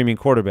 choosing a streaming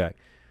quarterback.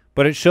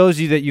 But it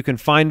shows you that you can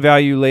find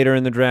value later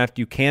in the draft.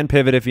 You can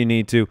pivot if you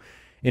need to.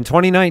 In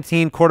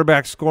 2019,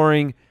 quarterback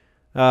scoring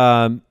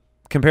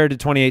compared to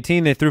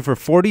 2018, they threw for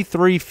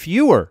 43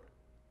 fewer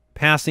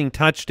passing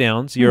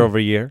touchdowns year over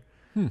year.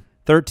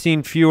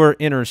 13 fewer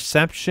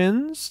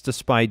interceptions,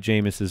 despite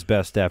Jameis's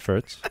best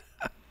efforts,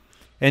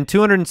 and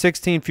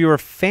 216 fewer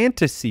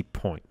fantasy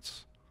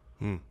points.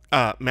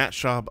 Matt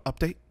Schaub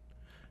update.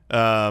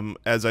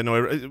 As I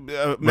know,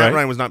 Matt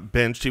Ryan was not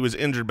benched. He was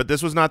injured, but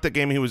this was not the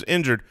game he was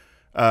injured.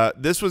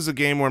 This was a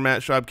game where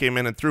Matt Schaub came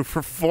in and threw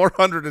for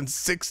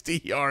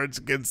 460 yards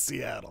against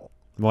Seattle.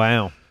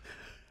 Wow.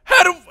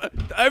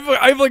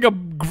 I have like a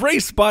gray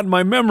spot in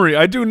my memory.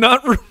 I do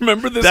not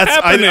remember this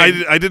happening.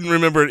 I didn't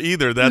remember it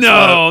either. That's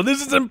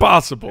this is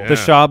impossible. The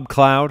Schaub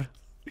cloud.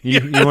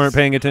 You weren't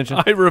paying attention?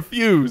 I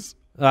refuse.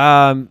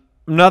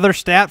 Another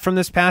stat from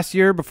this past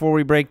year before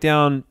we break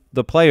down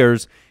the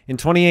players. In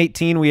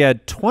 2018, we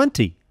had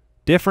 20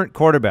 different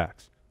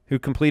quarterbacks who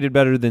completed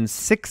better than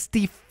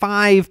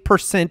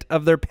 65%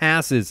 of their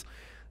passes.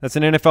 That's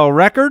an NFL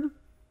record.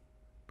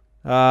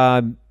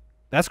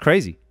 That's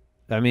crazy.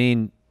 I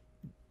mean,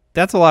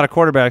 that's a lot of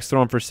quarterbacks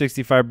throwing for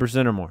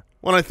 65% or more.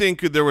 Well, I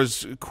think there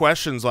was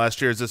questions last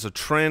year. Is this a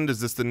trend? Is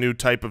this the new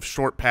type of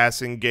short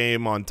passing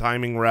game on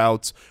timing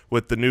routes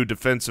with the new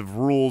defensive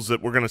rules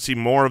that we're going to see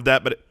more of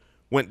that? But it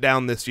went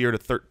down this year to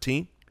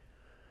 13.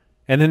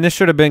 And then this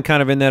should have been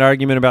kind of in that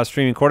argument about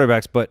streaming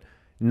quarterbacks, but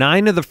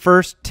 9 of the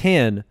first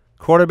 10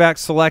 quarterbacks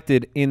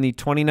selected in the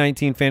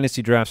 2019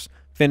 fantasy drafts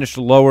finished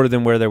lower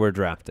than where they were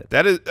drafted.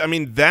 That is, I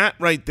mean, that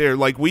right there,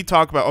 like we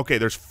talk about, okay,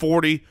 there's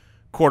 40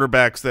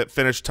 quarterbacks that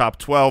finish top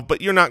 12,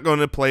 but you're not going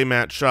to play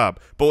Matt Schaub.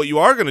 But what you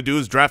are going to do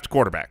is draft a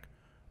quarterback.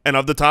 And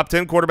of the top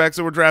 10 quarterbacks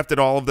that were drafted,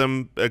 all of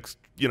them,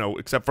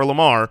 except for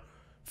Lamar,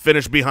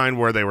 finished behind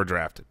where they were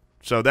drafted.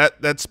 So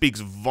that speaks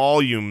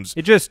volumes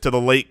to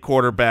the late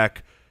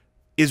quarterback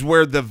is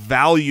where the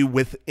value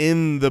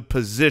within the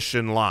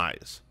position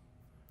lies.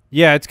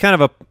 Yeah, it's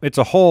kind of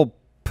a whole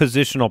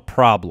positional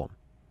problem.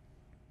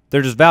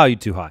 They're just valued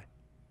too high.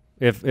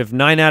 If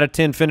 9 out of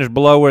 10 finish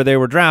below where they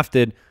were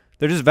drafted,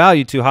 they're just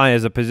valued too high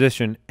as a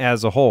position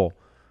as a whole.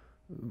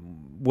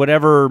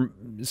 Whatever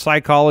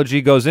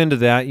psychology goes into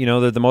that, you know,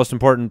 they're the most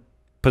important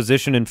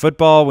position in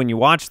football. When you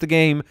watch the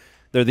game,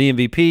 they're the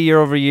MVP year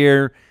over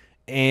year,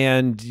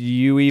 and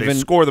they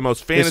score the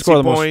most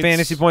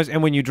fantasy points.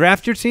 And when you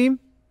draft your team,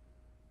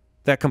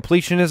 that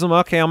completionism,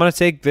 okay, I'm going to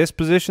take this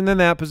position, then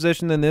that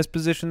position, then this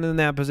position, then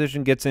that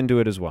position, gets into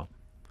it as well.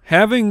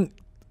 Having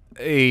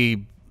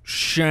a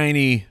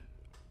shiny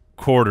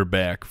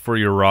quarterback for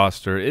your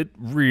roster, it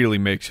really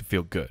makes you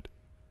feel good.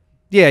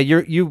 Yeah,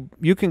 you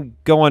can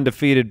go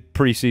undefeated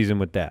preseason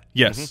with that.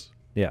 Yes.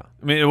 Mm-hmm. Yeah.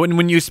 I mean,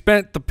 when you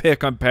spent the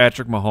pick on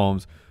Patrick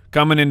Mahomes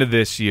coming into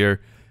this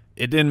year,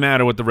 it didn't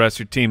matter what the rest of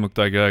your team looked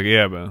like. You're like,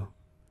 yeah, but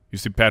you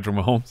see Patrick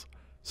Mahomes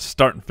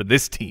starting for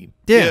this team.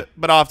 Yeah.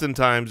 But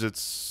oftentimes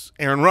it's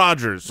Aaron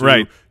Rodgers,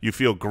 who you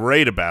feel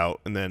great about,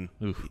 and then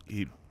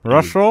he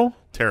Russell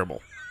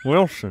terrible.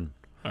 Wilson.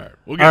 All right.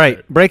 All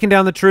right, breaking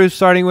down the truth,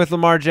 starting with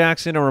Lamar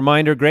Jackson. A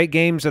reminder, great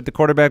games at the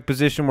quarterback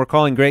position. We're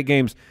calling great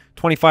games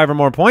 25 or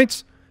more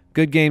points.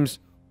 Good games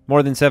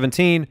more than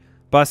 17.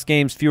 Bust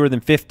games fewer than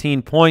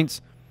 15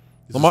 points.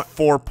 Lamar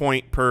 4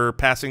 point per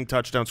passing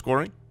touchdown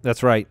scoring.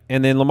 That's right.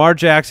 And then Lamar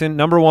Jackson,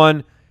 number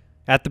 1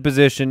 at the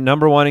position,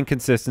 number 1 in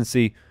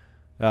consistency.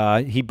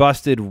 He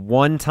busted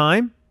 1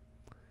 time.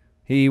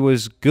 He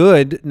was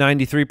good,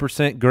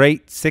 93%,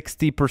 great,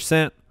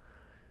 60%.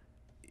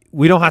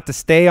 We don't have to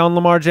stay on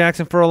Lamar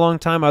Jackson for a long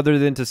time other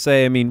than to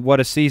say, I mean, what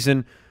a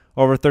season.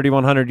 Over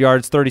 3,100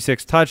 yards,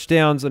 36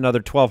 touchdowns, another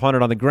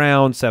 1,200 on the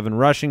ground, 7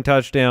 rushing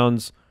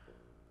touchdowns.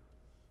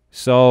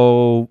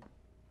 So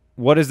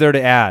what is there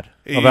to add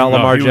about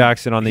Lamar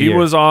Jackson on the year? He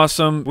was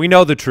awesome. We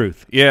know the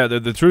truth. Yeah,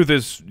 the truth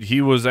is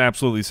he was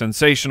absolutely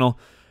sensational.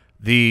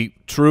 The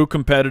true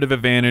competitive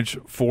advantage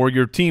for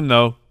your team,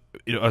 though,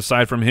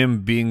 aside from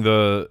him being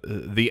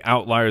the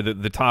outlier,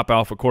 the top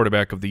alpha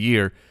quarterback of the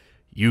year,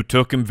 you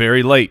took him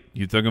very late.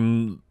 You took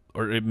him,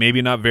 or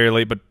maybe not very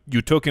late, but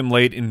you took him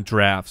late in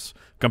drafts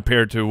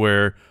compared to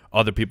where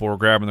other people were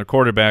grabbing their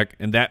quarterback,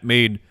 and that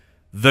made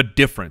the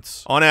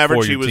difference. On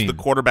average, he was team. the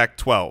quarterback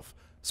 12.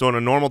 So in a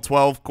normal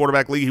 12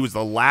 quarterback league, he was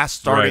the last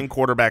starting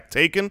quarterback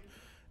taken,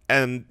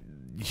 and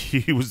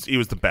he was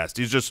the best.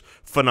 He's just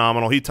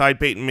phenomenal. He tied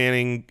Peyton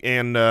Manning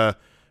and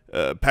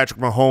Patrick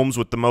Mahomes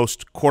with the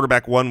most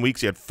quarterback 1 weeks.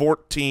 He had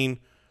 14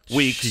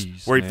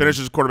 weeks where he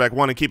finishes quarterback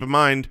 1, and keep in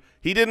mind,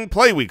 he didn't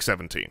play week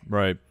 17.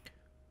 Right.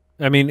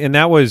 I mean, and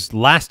that was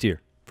last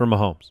year for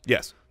Mahomes.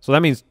 Yes. So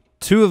that means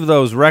 2 of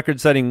those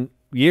record-setting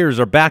years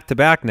are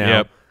back-to-back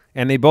now,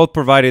 and they both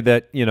provided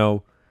that, I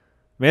mean,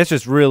 it's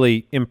just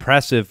really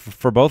impressive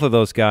for both of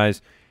those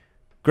guys.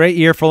 Great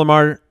year for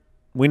Lamar.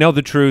 We know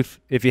the truth.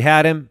 If you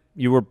had him,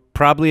 you were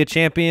probably a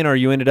champion or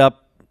you ended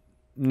up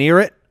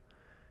near it,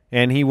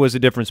 and he was a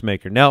difference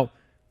maker. Now,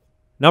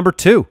 number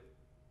 2,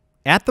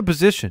 at the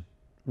position,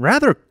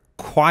 rather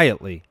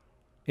quietly,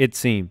 it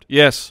seemed.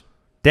 Yes.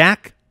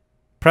 Dak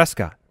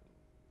Prescott.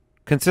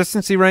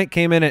 Consistency rank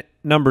came in at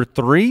number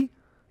 3.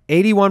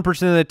 81%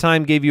 of the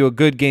time gave you a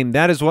good game.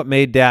 That is what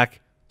made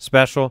Dak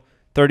special.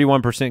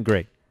 31%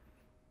 great.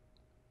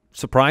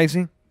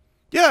 Surprising?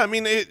 Yeah, I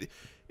mean, it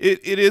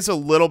is a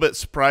little bit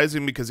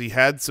surprising because he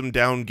had some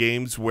down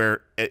games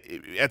where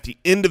at the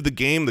end of the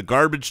game, the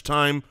garbage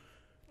time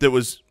that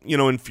was,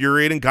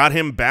 infuriating got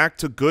him back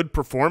to good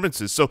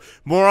performances. So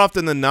more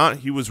often than not,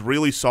 he was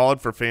really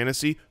solid for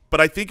fantasy. But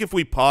I think if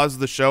we paused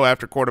the show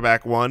after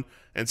quarterback 1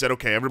 and said,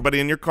 okay, everybody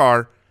in your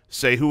car,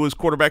 say who was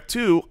quarterback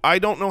 2, I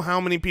don't know how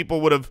many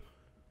people would have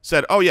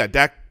said, oh yeah,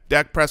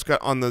 Dak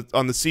Prescott on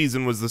the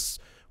season was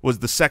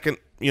the second,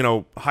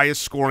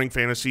 highest scoring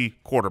fantasy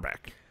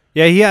quarterback.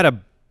 Yeah, he had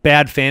a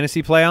bad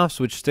fantasy playoffs,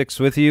 which sticks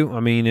with you. I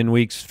mean, in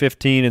weeks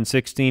 15 and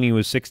 16, he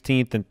was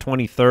 16th and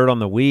 23rd on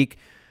the week,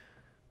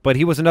 but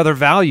he was another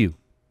value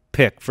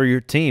pick for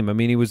your team. I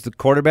mean, he was the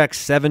quarterback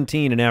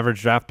 17 in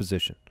average draft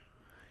position.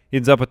 He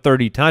ends up with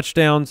 30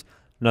 touchdowns,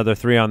 another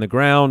 3 on the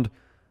ground,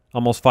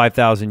 almost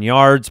 5,000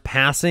 yards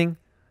passing.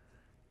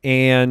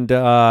 And,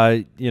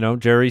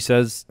 Jerry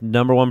says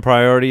number 1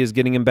 priority is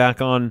getting him back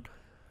on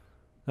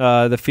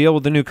the field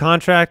with the new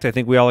contract. I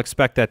think we all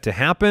expect that to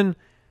happen.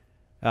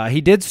 He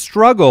did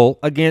struggle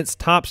against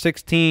top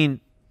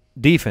 16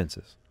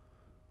 defenses.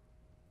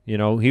 He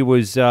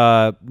was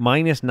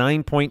minus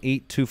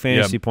 9.82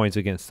 fantasy points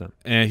against them.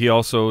 And he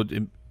also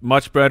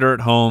much better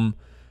at home.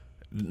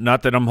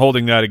 Not that I'm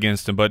holding that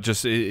against him, but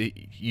just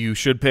you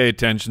should pay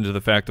attention to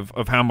the fact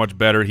of how much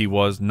better he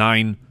was.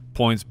 9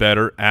 points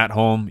better at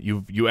home.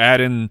 You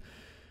add in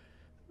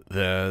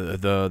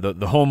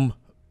the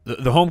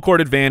home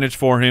court advantage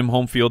for him,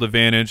 home field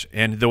advantage,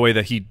 and the way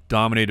that he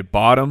dominated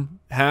bottom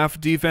half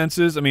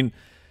defenses. I mean,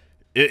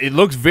 it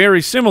looks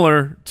very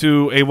similar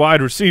to a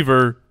wide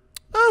receiver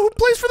who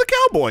plays for the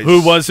Cowboys,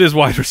 who was his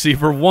wide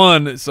receiver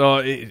 1.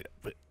 So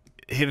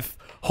if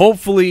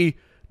hopefully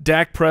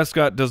Dak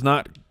Prescott does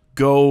not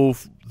go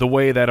the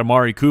way that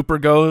Amari Cooper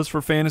goes for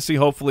fantasy.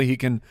 Hopefully he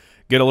can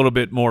get a little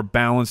bit more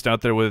balanced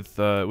out there with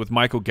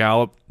Michael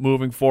Gallup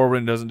moving forward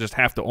and doesn't just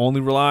have to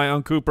only rely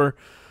on Cooper.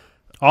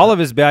 All of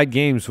his bad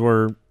games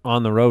were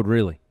on the road,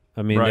 really.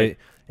 I mean,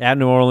 at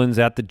New Orleans,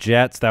 at the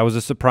Jets, that was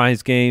a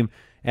surprise game.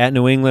 At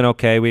New England,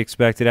 okay, we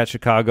expected. At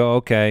Chicago,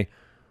 okay.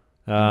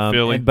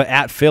 Philly. But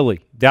at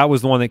Philly, that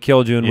was the one that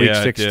killed you in Week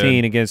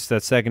 16 against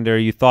that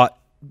secondary. You thought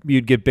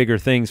you'd get bigger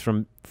things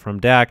from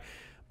Dak.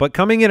 But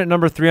coming in at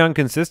number 3 on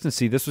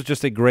consistency, this was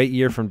just a great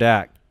year from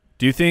Dak.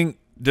 Do you think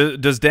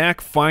does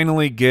Dak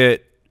finally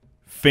get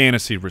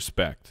fantasy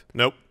respect?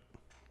 Nope.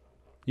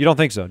 You don't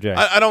think so, Jay?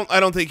 I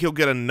don't think he'll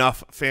get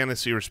enough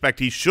fantasy respect.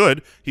 He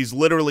should. He's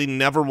literally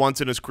never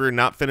once in his career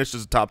not finished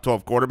as a top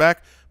 12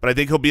 quarterback, but I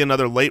think he'll be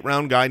another late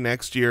round guy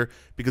next year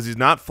because he's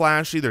not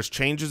flashy. There's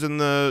changes in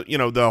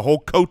the whole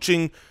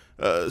coaching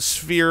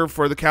sphere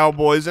for the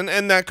Cowboys, and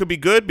that could be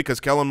good because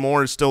Kellen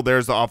Moore is still there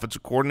as the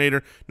offensive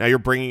coordinator. Now you're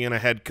bringing in a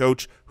head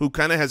coach who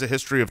kind of has a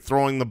history of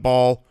throwing the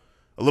ball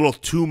a little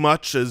too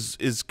much,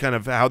 is kind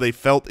of how they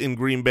felt in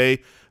Green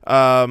Bay.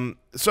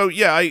 So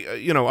yeah,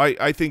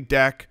 I think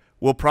Dak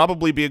will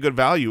probably be a good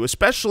value,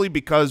 especially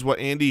because what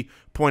Andy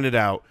pointed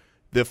out,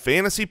 the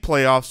fantasy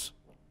playoffs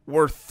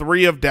were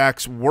 3 of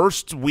Dak's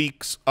worst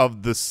weeks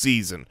of the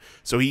season.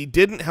 So he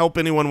didn't help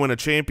anyone win a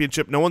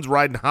championship. No one's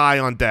riding high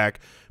on Dak.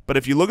 But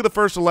if you look at the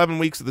first 11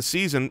 weeks of the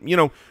season,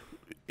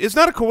 it's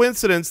not a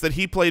coincidence that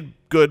he played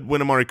good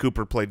when Amari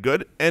Cooper played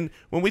good. And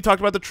when we talked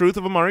about the truth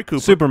of Amari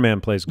Cooper,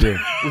 Superman plays good.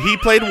 he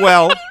played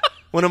well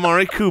when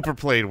Amari Cooper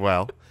played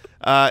well.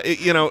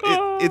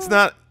 It's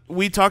not.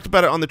 We talked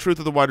about it on the Truth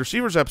of the Wide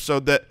Receivers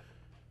episode that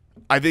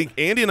I think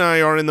Andy and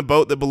I are in the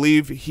boat that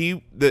believe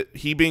he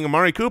being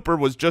Amari Cooper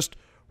was just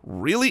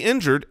really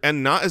injured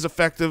and not as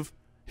effective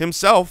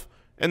himself,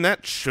 and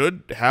that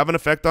should have an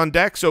effect on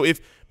Dak. So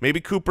if maybe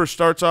Cooper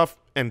starts off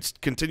and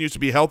continues to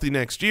be healthy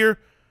next year,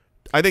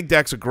 I think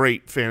Dak's a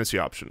great fantasy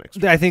option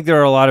next year. I think there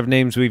are a lot of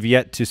names we've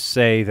yet to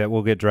say that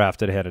will get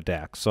drafted ahead of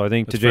Dak. So I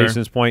think That's to fair.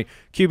 Jason's point,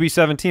 QB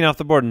 17 off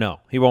the board, no.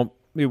 He won't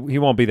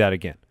be that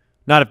again.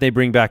 Not if they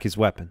bring back his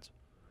weapons.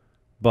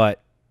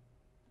 But,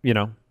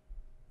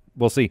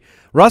 we'll see.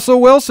 Russell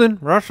Wilson.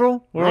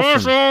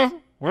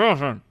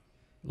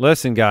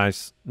 Listen,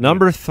 guys,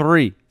 number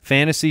 3,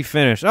 fantasy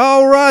finish.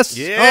 Oh, Russ.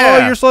 Yeah.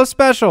 Oh, you're so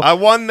special. I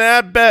won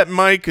that bet,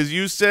 Mike, because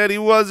you said he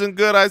wasn't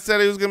good. I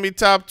said he was going to be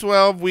top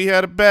 12. We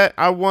had a bet.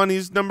 I won.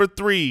 He's number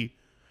 3.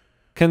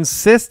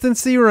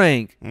 Consistency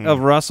rank of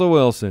Russell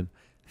Wilson,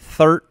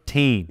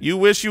 13. You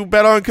wish you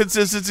bet on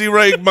consistency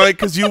rank, Mike,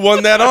 because you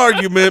won that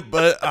argument,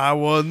 but I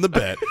won the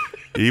bet.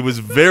 He was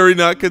very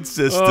not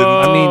consistent.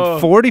 I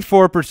mean,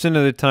 44%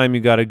 of the time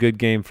you got a good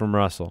game from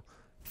Russell.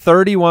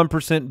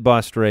 31%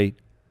 bust rate.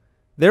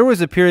 There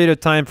was a period of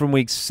time from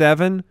week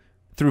 7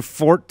 through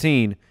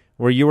 14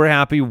 where you were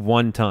happy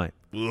one time.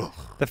 Ugh.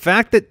 The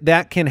fact that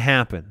that can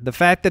happen, the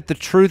fact that the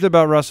truth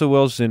about Russell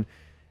Wilson,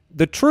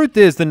 the truth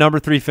is the number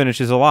 3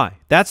 finish is a lie.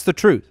 That's the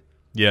truth.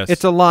 Yes.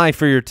 It's a lie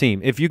for your team.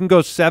 If you can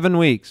go 7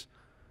 weeks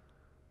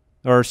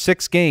or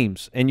 6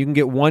 games and you can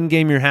get one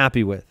game you're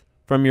happy with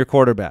from your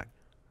quarterback,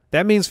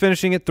 that means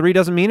finishing at 3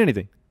 doesn't mean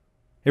anything.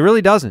 It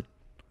really doesn't.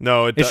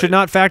 No, It should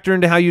not factor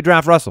into how you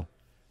draft Russell.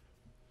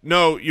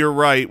 No, you're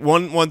right.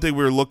 One thing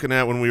we were looking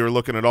at when we were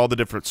looking at all the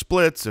different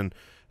splits and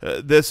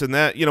this and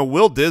that,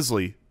 Will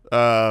Disley.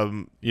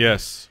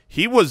 Yes.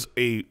 He was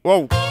a –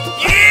 yeah,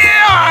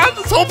 I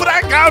was hoping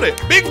I got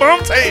it. Big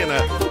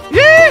Montana.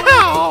 Yeah.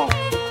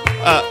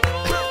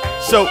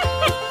 So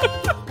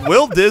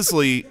Will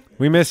Disley –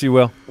 We miss you,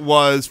 Will.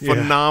 was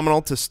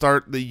phenomenal to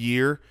start the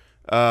year.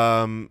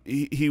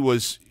 He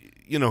was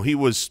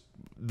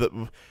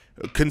the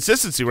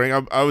consistency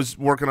rank. I was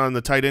working on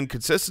the tight end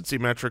consistency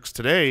metrics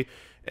today,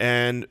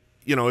 and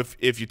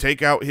if you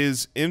take out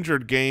his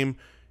injured game,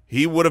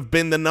 he would have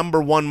been the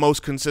number 1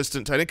 most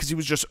consistent tight end because he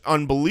was just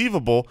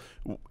unbelievable,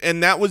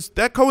 and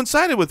that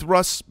coincided with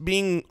Russ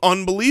being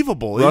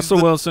unbelievable.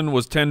 Russell Wilson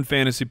was 10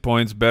 fantasy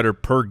points better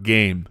per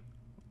game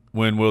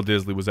when Will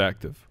Disley was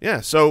active.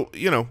 Yeah, so,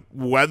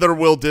 whether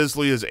Will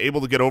Disley is able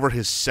to get over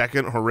his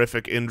second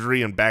horrific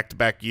injury in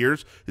back-to-back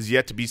years is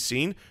yet to be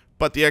seen,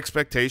 but the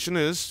expectation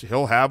is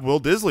he'll have Will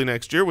Disley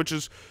next year, which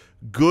is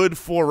good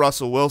for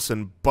Russell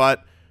Wilson.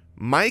 But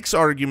Mike's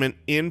argument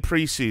in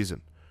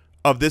preseason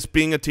of this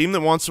being a team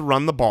that wants to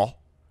run the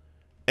ball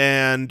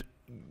and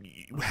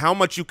how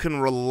much you can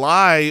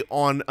rely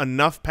on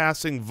enough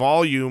passing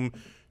volume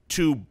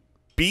to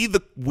be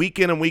the week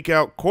in and week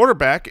out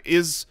quarterback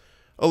is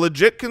a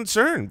legit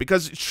concern,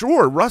 because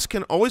sure, Russ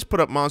can always put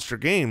up monster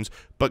games,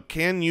 but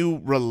can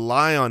you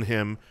rely on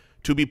him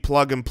to be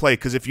plug and play?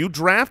 Because if you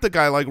draft a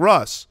guy like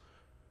Russ,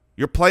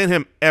 you're playing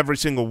him every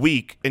single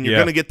week, and you're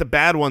going to get the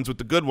bad ones with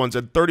the good ones.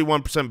 At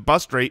 31%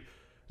 bust rate,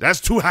 that's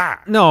too high.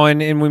 No,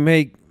 and we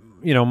make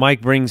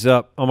Mike brings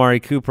up Amari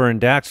Cooper and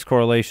Dak's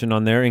correlation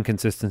on their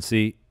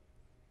inconsistency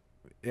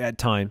at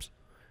times,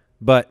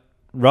 but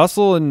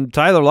Russell and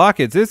Tyler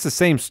Lockett, it's the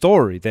same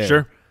story there.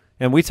 Sure.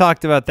 And we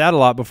talked about that a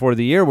lot before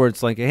the year, where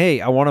it's like, hey,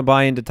 I want to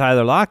buy into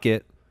Tyler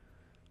Lockett,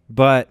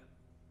 but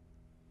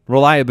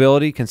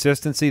reliability,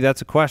 consistency,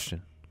 that's a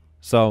question.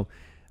 So,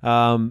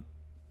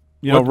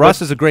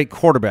 Russ is a great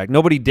quarterback.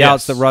 Nobody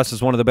doubts that Russ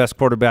is one of the best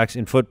quarterbacks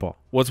in football.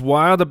 What's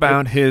wild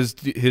about his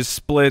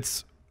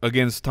splits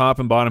against top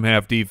and bottom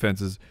half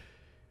defenses,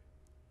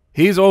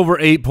 he's over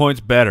 8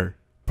 points better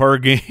per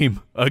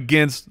game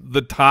against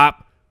the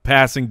top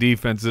passing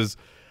defenses.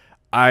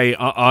 I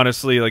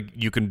honestly,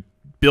 you can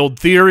build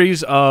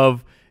theories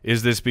of,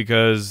 is this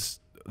because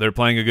they're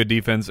playing a good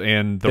defense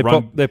and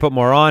they put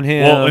more on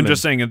him? Well, and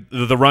just saying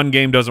the run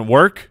game doesn't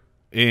work,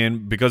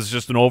 and because it's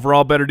just an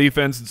overall better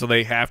defense, and so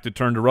they have to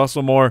turn to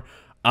Russell more.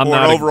 Or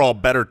an overall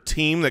better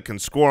team that can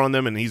score on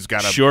them, and he's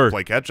got to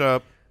play catch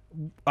up.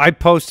 I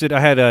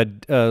had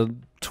a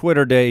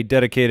Twitter day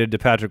dedicated to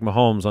Patrick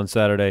Mahomes on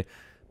Saturday,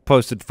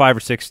 posted 5 or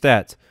 6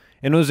 stats,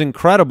 and it was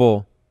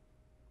incredible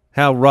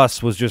how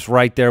Russ was just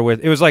right there with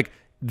 – it was like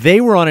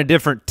they were on a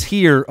different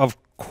tier of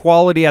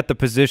quality at the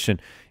position.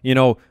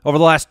 Over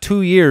the last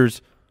 2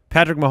 years,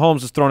 Patrick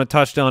Mahomes has thrown a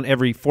touchdown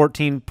every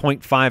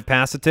 14.5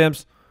 pass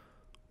attempts.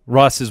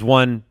 Russ is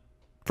 1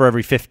 for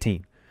every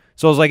 15.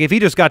 So it was like if he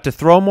just got to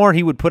throw more,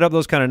 he would put up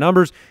those kind of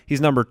numbers. He's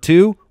number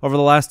 2 over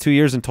the last 2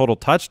 years in total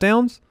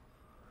touchdowns.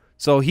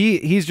 So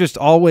he's just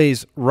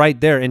always right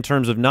there in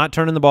terms of not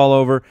turning the ball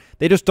over.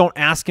 They just don't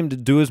ask him to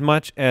do as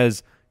much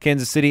as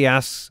Kansas City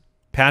asks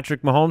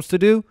Patrick Mahomes to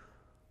do.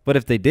 But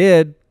if they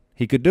did,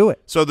 he could do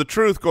it. So the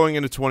truth going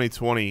into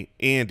 2020,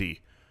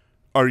 Andy,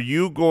 are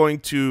you going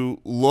to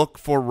look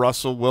for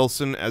Russell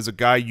Wilson as a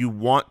guy you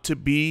want to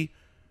be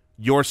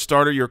your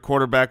starter, your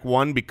quarterback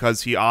one,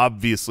 because he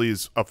obviously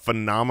is a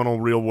phenomenal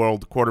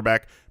real-world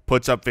quarterback,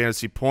 puts up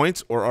fantasy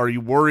points, or are you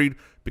worried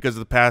because of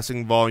the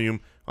passing volume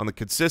on the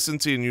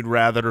consistency and you'd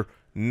rather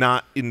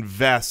not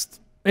invest?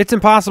 It's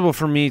impossible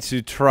for me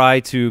to try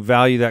to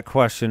value that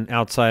question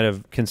outside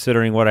of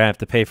considering what I have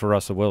to pay for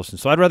Russell Wilson.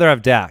 So I'd rather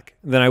have Dak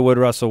than I would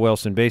Russell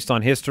Wilson based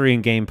on history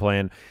and game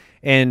plan,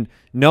 and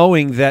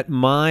knowing that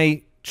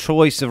my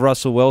choice of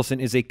Russell Wilson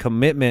is a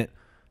commitment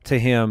to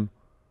him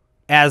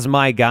as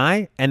my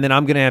guy, and then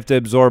I'm going to have to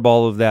absorb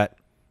all of that,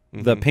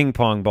 the ping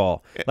pong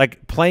ball.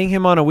 Like playing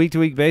him on a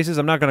week-to-week basis,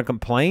 I'm not going to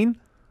complain,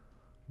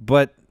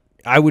 but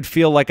I would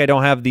feel like I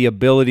don't have the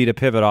ability to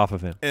pivot off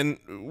of him. And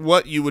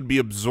what you would be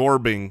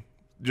absorbing,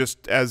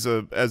 just as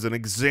an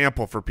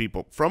example for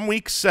people, from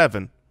week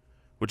 7,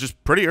 which is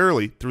pretty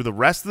early, through the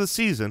rest of the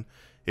season,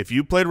 if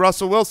you played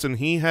Russell Wilson,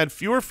 he had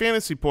fewer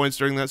fantasy points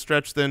during that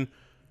stretch than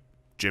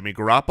Jimmy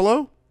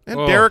Garoppolo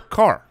and Derek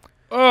Carr.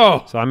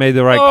 Oh. So I made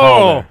the right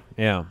call there.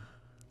 Yeah.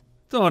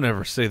 Don't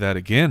ever say that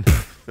again.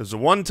 It was a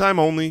one-time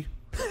only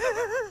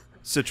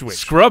situation.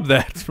 Scrub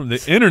that from the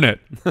internet.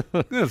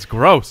 That's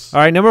gross. All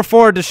right, number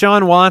 4,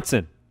 Deshaun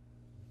Watson.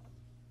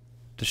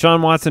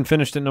 Deshaun Watson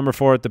finished at number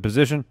 4 at the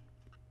position.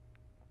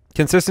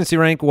 Consistency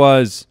rank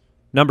was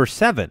number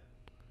 7.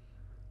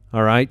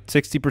 All right,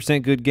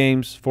 60% good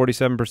games,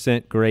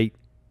 47% great.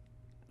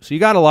 So you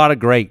got a lot of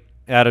great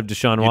out of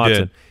Deshaun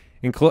Watson.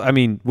 I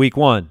mean, week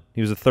 1,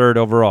 he was a 3rd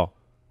overall.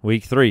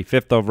 Week 3,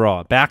 5th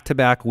overall.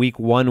 Back-to-back week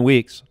 1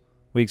 weeks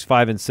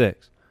 5 and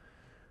 6.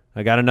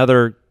 I got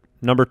another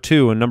number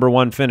 2 and number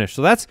 1 finish.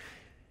 So that's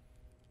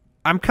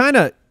 – I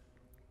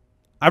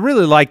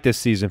really like this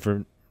season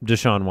for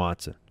Deshaun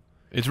Watson.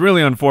 It's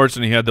really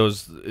unfortunate he had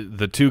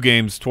the 2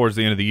 games towards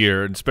the end of the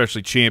year, and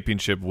especially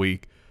championship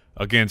week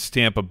against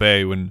Tampa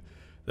Bay when,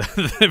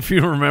 if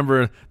you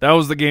remember, that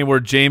was the game where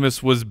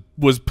Jameis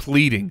was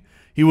pleading.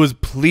 He was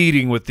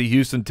pleading with the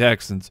Houston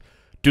Texans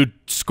to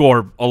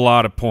score a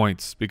lot of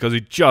points because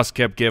he just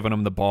kept giving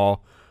them the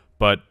ball,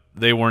 but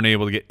they weren't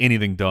able to get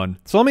anything done.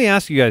 So let me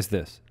ask you guys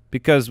this,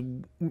 because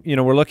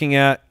we're looking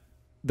at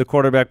the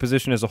quarterback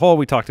position as a whole.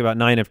 We talked about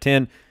 9 of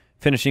 10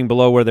 finishing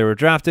below where they were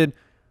drafted.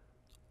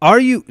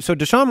 So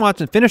Deshaun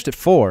Watson finished at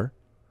 4,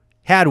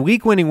 had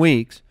week-winning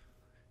weeks.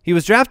 He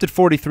was drafted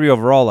 43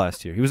 overall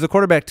last year. He was the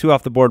quarterback 2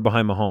 off the board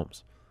behind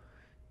Mahomes.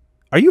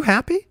 Are you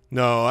happy?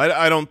 No,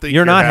 I don't think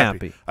you're not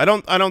happy. I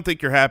don't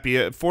think you're happy.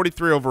 At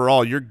 43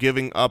 overall, you're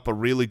giving up a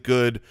really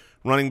good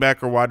running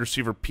back or wide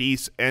receiver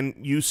piece, and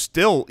you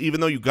still,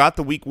 even though you got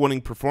the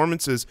week-winning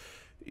performances,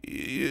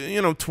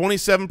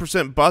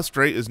 27% bust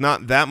rate is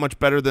not that much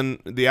better than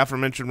the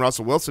aforementioned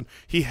Russell Wilson.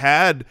 He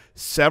had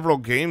several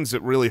games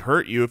that really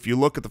hurt you. If you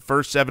look at the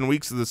first 7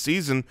 weeks of the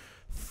season,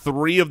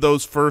 3 of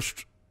those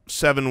first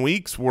 7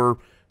 weeks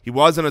he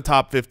wasn't a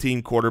top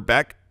 15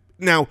 quarterback.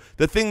 Now,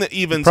 the thing that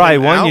evens probably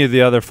him won out, you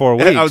the other 4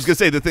 weeks. I was going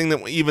to say the thing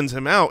that evens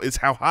him out is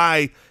how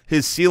high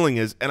his ceiling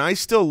is, and I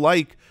still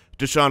like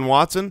Deshaun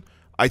Watson.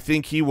 I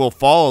think he will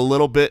fall a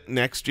little bit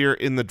next year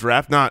in the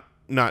draft, not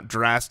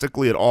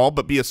drastically at all,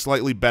 but be a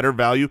slightly better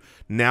value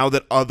now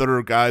that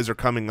other guys are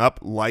coming up,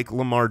 like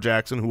Lamar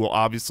Jackson, who will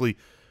obviously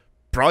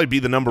probably be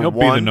the number 1.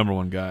 He'll be the number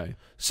 1 guy.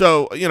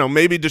 So,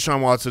 maybe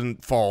Deshaun Watson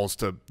falls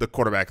to the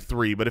quarterback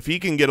 3, but if he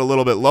can get a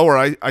little bit lower,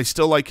 I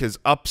still like his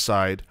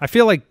upside. I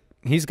feel like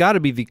he's got to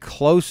be the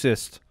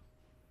closest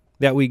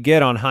that we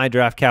get on high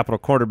draft capital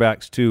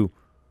quarterbacks to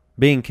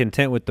being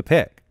content with the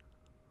pick.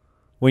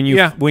 When you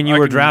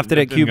were drafted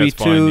at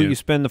QB2, you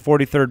spend the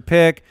 43rd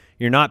pick,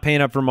 you're not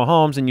paying up for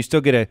Mahomes, and you still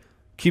get a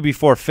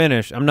QB4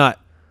 finish. I'm not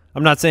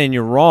saying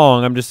you're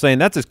wrong. I'm just saying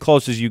that's as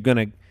close as you're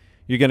gonna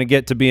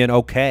get to being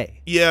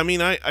okay. Yeah, I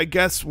mean, I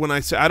guess when I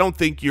say I don't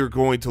think you're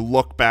going to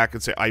look back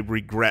and say I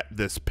regret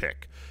this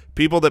pick.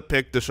 People that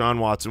picked Deshaun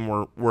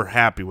Watson were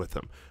happy with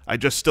him. I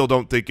just still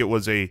don't think it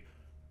was a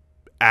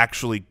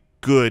actually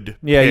good.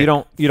 Yeah, pick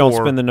you don't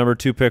spend the number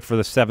 2 pick for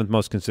the 7th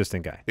most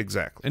consistent guy.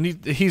 Exactly, and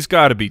he's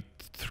got to be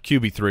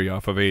QB3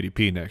 off of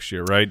ADP next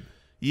year, right?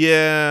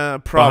 Yeah,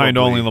 probably behind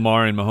only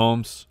Lamar and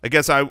Mahomes. I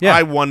guess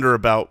I wonder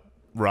about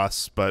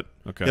Russ, but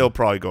he'll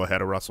probably go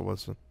ahead of Russell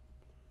Wilson.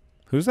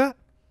 Who's that?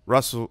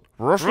 Russell.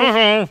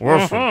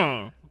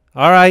 All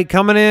right,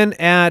 coming in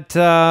at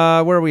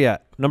where are we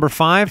at? Number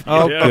 5?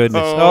 Oh, Yeah.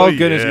 goodness. Oh,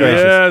 goodness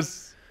gracious.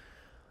 Yes.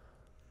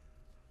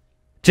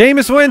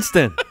 Jameis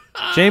Winston.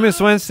 Jameis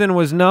Winston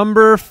was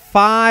number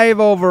 5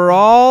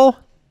 overall.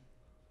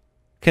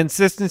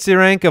 Consistency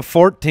rank of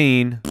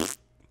 14.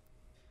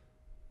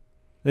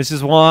 This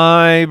is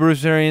why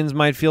Bruce Arians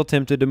might feel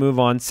tempted to move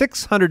on.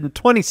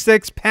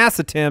 626 pass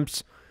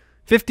attempts,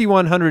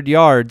 5,100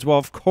 yards. Well,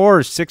 of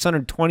course,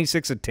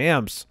 626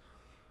 attempts,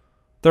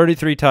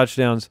 33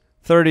 touchdowns,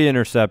 30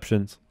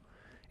 interceptions.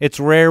 It's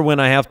rare when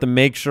I have to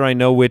make sure I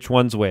know which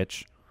one's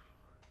which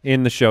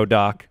in the show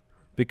doc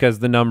because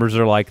the numbers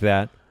are like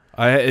that.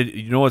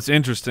 You know what's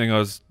interesting? I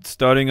was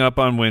studying up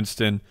on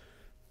Winston.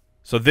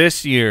 So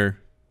this year,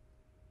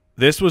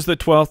 This was the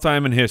 12th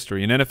time in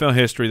history, in NFL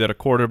history, that a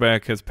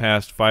quarterback has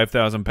passed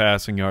 5,000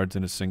 passing yards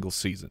in a single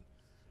season.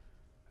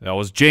 That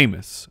was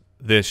Jameis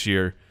this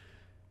year.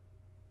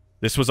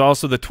 This was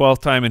also the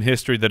 12th time in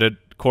history that a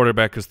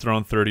quarterback has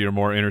thrown 30 or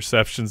more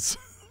interceptions.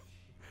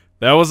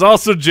 That was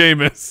also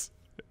Jameis.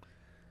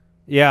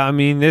 Yeah, I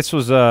mean, this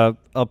was a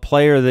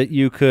player that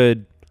you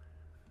could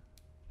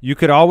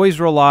always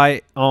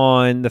rely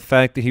on the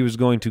fact that he was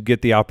going to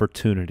get the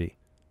opportunity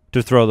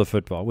to throw the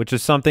football, which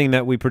is something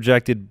that we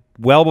projected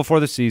well before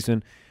the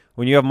season.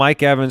 When you have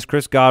Mike Evans,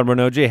 Chris Godwin,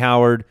 O.J.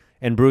 Howard,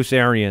 and Bruce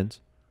Arians.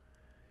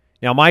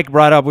 Now, Mike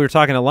brought up, we were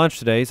talking at lunch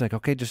today, he's like,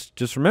 okay,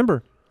 just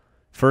remember,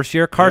 first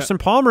year Carson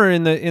Palmer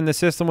in the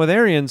system with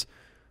Arians,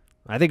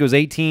 I think it was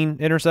 18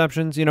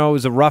 interceptions. You know, it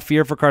was a rough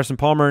year for Carson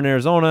Palmer in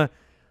Arizona.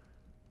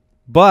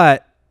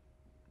 But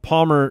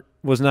Palmer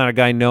was not a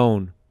guy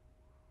known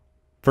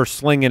for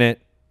slinging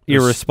it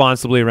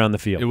irresponsibly around the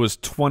field. It was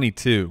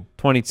 22.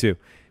 22.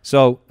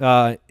 So,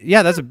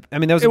 yeah, that was a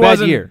bad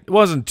year. It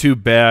wasn't too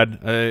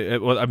bad.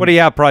 What do you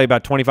have, probably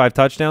about 25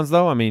 touchdowns,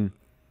 though? I mean,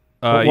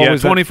 what yeah,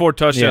 was 24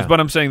 touchdowns. Yeah.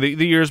 But I'm saying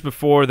the years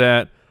before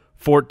that,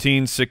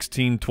 14,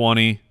 16,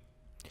 20.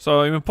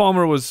 So, I mean,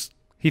 Palmer was...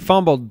 He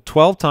fumbled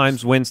 12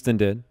 times, Winston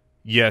did.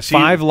 Yes.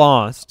 5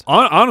 lost.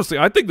 Honestly,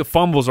 I think the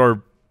fumbles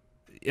are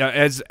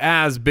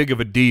as big of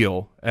a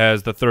deal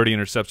as the 30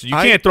 interceptions. You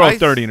can't throw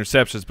 30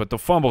 interceptions, but the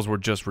fumbles were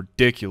just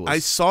ridiculous. I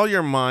saw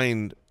your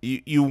mind.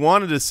 You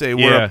wanted to say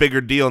we're a bigger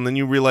deal, and then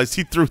you realized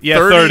he threw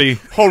 30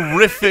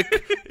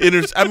 horrific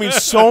I mean,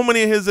 so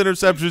many of his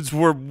interceptions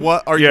were,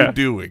 what are you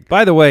doing?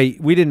 By the way,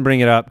 we didn't bring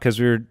it up because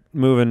we were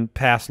moving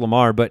past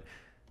Lamar, but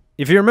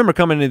if you remember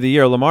coming into the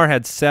year, Lamar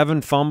had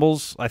 7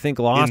 fumbles, I think,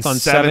 lost on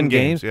 7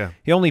 games. Yeah.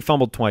 He only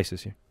fumbled twice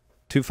this year.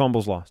 2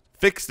 fumbles lost.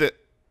 Fixed it.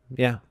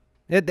 Yeah.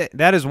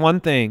 That is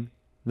one thing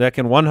that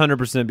can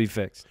 100% be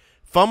fixed.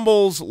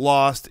 Fumbles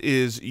lost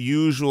is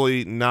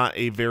usually not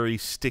a very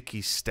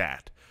sticky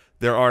stat.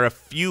 There are a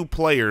few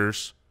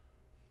players,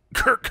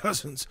 Kirk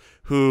Cousins,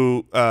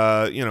 who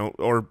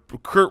or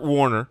Kurt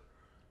Warner.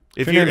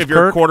 If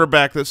you're a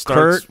quarterback that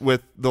starts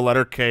with the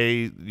letter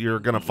K, you're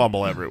gonna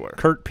fumble everywhere.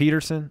 Kurt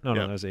Peterson? Oh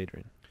no, that was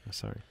Adrian.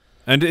 Sorry.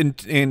 And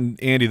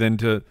Andy,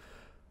 then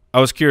I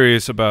was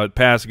curious about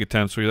passing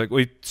attempts. So you're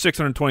like,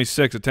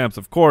 626 attempts.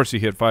 Of course, he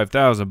hit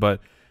 5,000,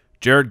 but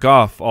Jared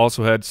Goff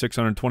also had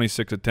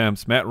 626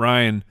 attempts. Matt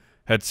Ryan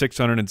had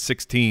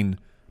 616.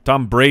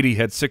 Tom Brady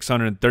had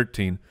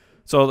 613.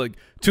 So, like,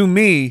 to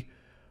me,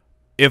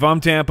 if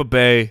I'm Tampa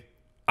Bay,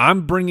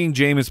 I'm bringing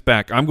Jameis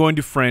back. I'm going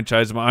to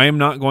franchise him. I am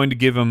not going to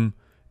give him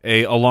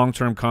a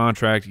long-term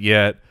contract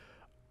yet,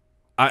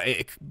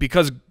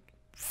 because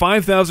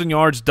 5,000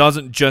 yards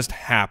doesn't just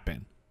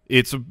happen.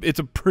 It's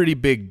a pretty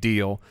big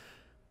deal.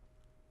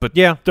 But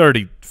yeah,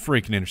 30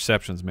 freaking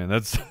interceptions, man.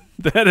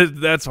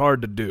 That's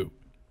hard to do.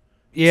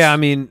 Yeah, I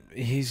mean,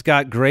 he's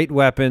got great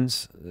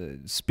weapons.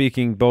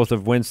 Speaking both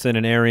of Winston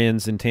and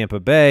Arians in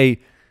Tampa Bay,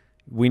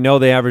 we know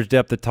the average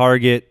depth of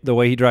target, the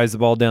way he drives the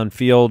ball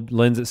downfield,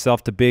 lends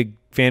itself to big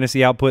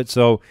fantasy output.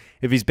 So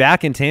if he's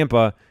back in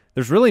Tampa,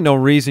 there's really no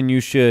reason you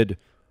should,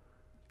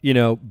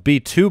 be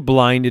too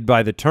blinded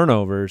by the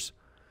turnovers,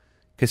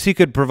 because he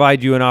could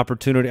provide you an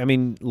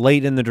opportunity,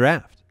 late in the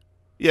draft.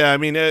 Yeah, I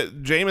mean,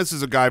 Jameis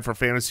is a guy for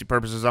fantasy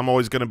purposes I'm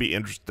always going to be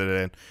interested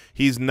in.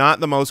 He's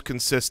not the most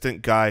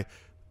consistent guy,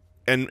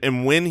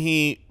 and when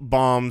he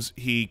bombs,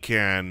 he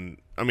can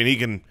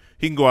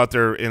go out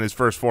there in his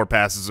first 4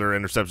 passes or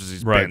interceptions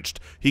he's benched.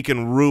 He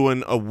can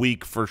ruin a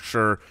week for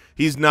sure.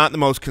 He's not the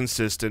most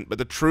consistent, but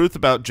the truth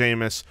about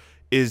Jameis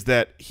is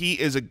that he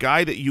is a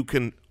guy that you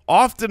can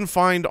often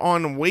find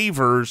on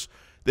waivers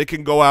that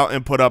can go out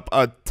and put up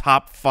a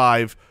top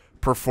 5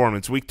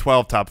 performance. Week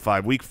 12, top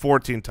 5. Week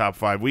 14, top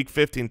 5. Week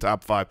 15,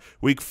 top 5.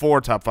 Week 4,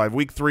 top 5.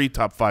 Week 3,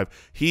 top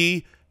 5.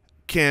 He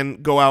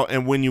can go out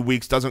and win you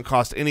weeks, doesn't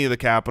cost any of the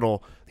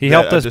capital. He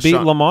helped us beat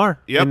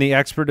Lamar in the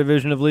expert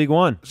division of League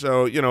One.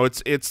 So,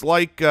 it's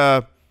like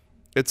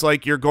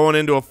you're going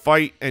into a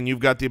fight and you've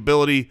got the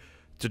ability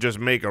to just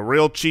make a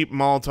real cheap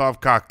Molotov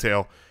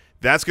cocktail.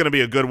 That's going to be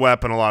a good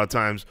weapon a lot of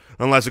times,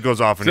 unless it goes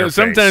off in your face.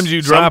 Sometimes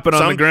you drop it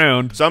on the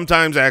ground.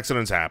 Sometimes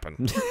accidents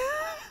happen.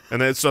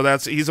 And he's a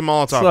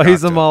Molotov cocktail. So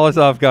he's a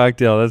Molotov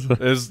cocktail.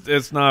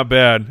 It's not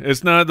bad.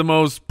 It's not the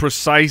most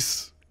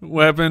precise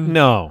weapon.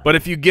 No. But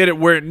if you get it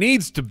where it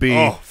needs to be,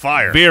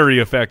 fire. Very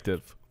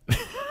effective.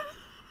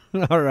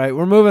 All right,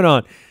 we're moving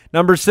on.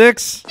 Number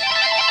 6.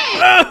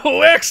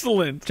 Oh,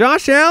 excellent.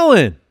 Josh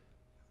Allen.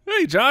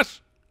 Hey,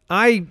 Josh.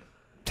 I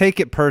take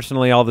it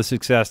personally, all the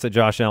success that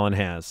Josh Allen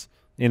has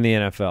in the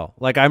NFL.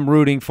 Like, I'm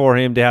rooting for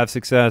him to have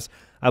success.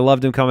 I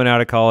loved him coming out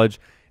of college.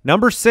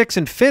 Number 6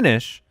 in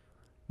finish.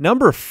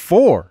 Number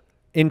 4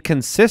 in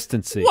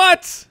consistency.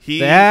 What?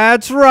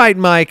 That's right,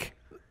 Mike.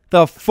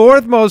 The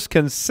 4th most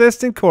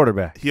consistent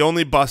quarterback. He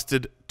only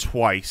busted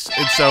twice.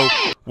 And so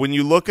when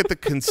you look at the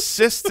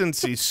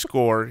consistency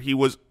score, he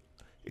was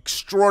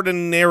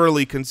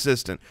extraordinarily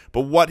consistent.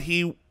 But what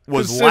he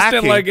was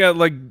consistent, lacking,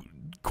 like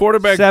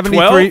quarterback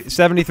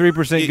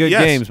 73% good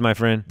games, my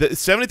friend.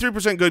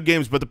 73% good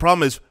games, but the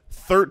problem is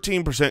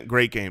 13%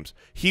 great games.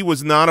 He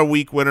was not a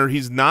week winner.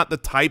 He's not the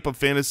type of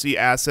fantasy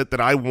asset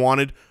that I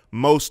wanted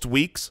most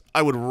weeks.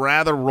 I would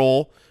rather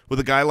roll with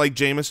a guy like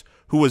Jameis,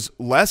 who was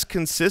less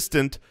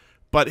consistent,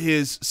 but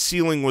his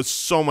ceiling was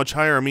so much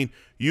higher. I mean,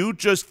 you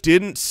just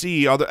didn't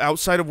see,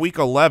 outside of week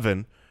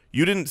 11,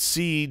 you didn't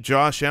see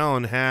Josh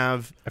Allen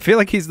have. I feel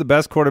like he's the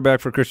best quarterback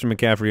for Christian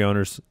McCaffrey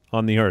owners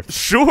on the earth.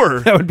 Sure.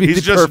 That would be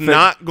He's just perfect.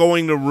 not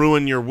going to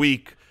ruin your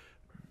week.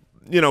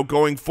 You know,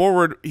 going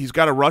forward, he's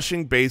got a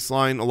rushing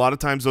baseline. A lot of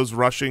times those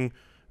rushing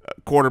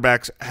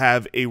quarterbacks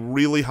have a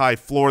really high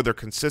floor. Their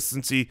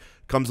consistency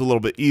comes a little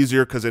bit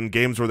easier because in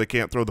games where they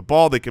can't throw the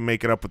ball, they can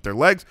make it up with their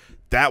legs.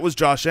 That was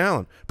Josh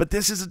Allen. But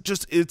this is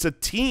it's a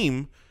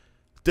team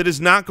that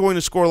is not going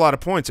to score a lot of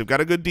points. They've got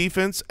a good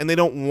defense, and they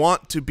don't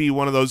want to be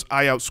one of those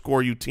I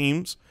outscore you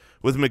teams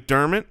with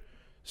McDermott.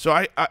 So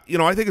I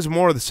think it's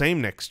more of the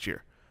same next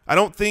year. I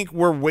don't think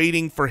we're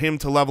waiting for him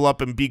to level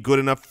up and be good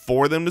enough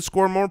for them to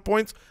score more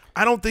points.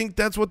 I don't think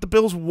that's what the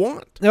Bills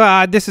want.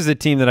 This is a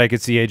team that I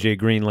could see A.J.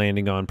 Green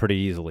landing on pretty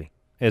easily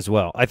as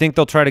well. I think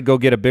they'll try to go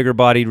get a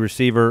bigger-bodied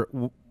receiver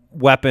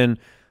weapon.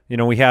 You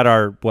know, we had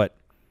our,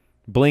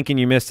 blink and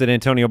you missed it,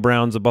 Antonio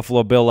Brown's a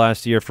Buffalo Bill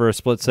last year for a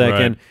split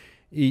second. Right.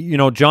 You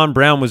know, John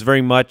Brown was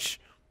very much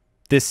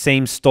this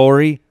same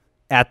story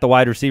at the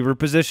wide receiver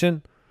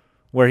position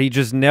where he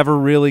just never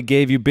really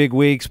gave you big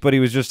weeks, but he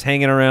was just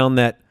hanging around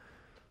that,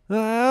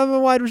 I'm a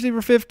wide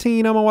receiver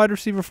 15, I'm a wide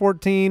receiver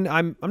 14.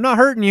 I'm not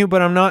hurting you,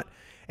 but I'm not.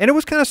 And it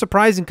was kind of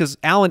surprising because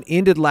Allen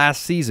ended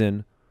last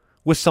season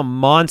with some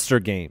monster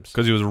games.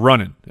 Because he was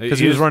running. Because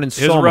he was running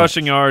so much. His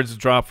rushing yards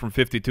dropped from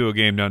 52 a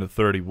game down to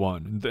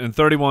 31. And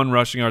 31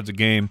 rushing yards a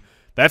game,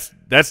 that's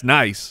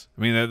nice.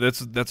 I mean,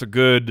 that's a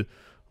good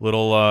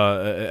little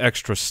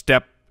extra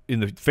step in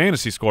the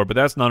fantasy score, but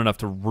that's not enough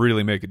to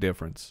really make a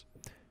difference.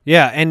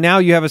 Yeah, and now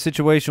you have a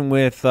situation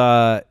with,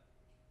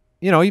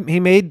 he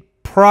made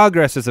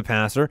progress as a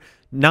passer,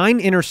 9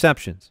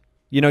 interceptions.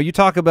 You know, you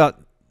talk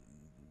about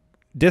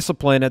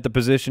discipline at the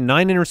position,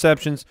 9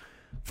 interceptions,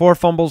 4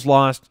 fumbles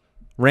lost,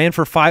 ran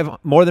for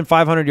more than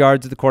 500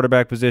 yards at the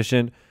quarterback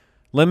position,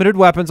 limited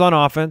weapons on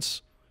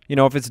offense. You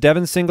know, if it's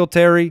Devin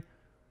Singletary,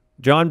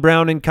 John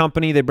Brown and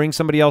company, they bring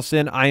somebody else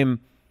in,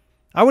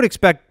 I would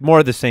expect more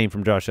of the same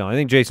from Josh Allen. I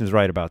think Jason's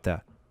right about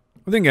that.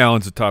 I think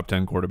Allen's a top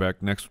 10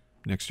 quarterback next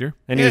year.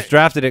 And he was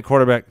drafted at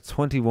quarterback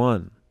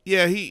 21.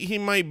 Yeah, he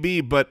might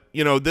be, but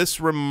you know, this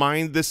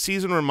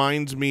season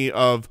reminds me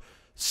of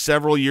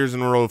several years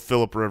in a row of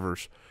Phillip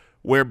Rivers,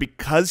 where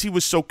because he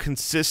was so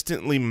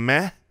consistently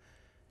meh,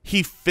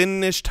 he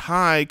finished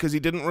high because he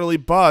didn't really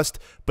bust,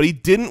 but he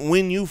didn't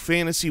win you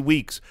fantasy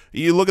weeks.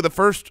 You look at the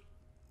first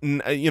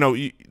 9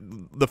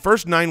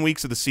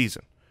 weeks of the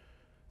season.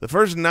 The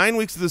first 9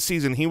 weeks of the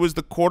season, he was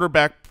the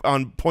quarterback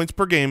on points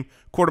per game,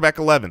 quarterback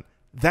 11.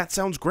 That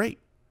sounds great,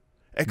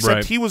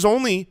 except he was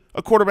only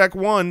a quarterback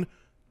 1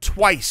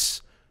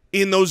 twice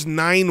in those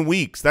 9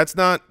 weeks. That's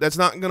not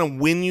going to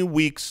win you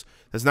weeks.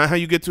 That's not how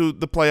you get to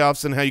the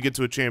playoffs and how you get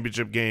to a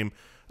championship game.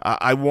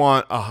 I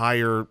want a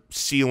higher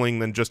ceiling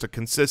than just a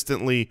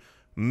consistently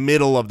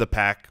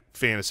middle-of-the-pack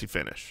fantasy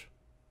finish.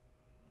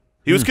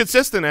 He was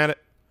consistent at it,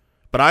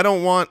 but I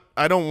don't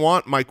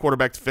want my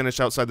quarterback to finish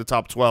outside the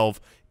top 12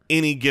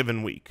 any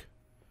given week,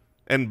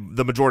 and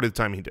the majority of the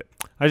time he did.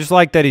 I just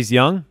like that he's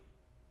young.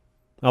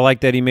 I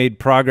like that he made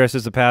progress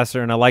as a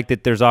passer, and I like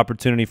that there's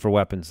opportunity for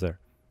weapons there.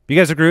 You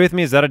guys agree with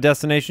me? Is that a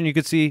destination you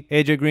could see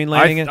A.J. Green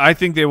landing in? I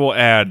think they will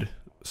add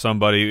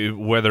somebody,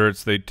 whether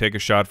it's they take a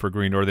shot for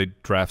Green or they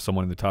draft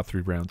someone in the top 3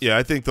 rounds. Yeah,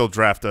 I think they'll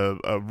draft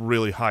a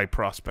really high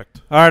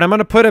prospect. All right, I'm going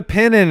to put a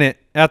pin in it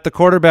at the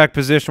quarterback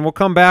position. We'll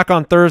come back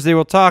on Thursday.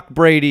 We'll talk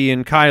Brady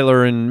and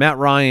Kyler and Matt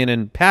Ryan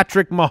and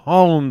Patrick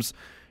Mahomes,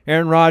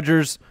 Aaron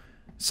Rodgers,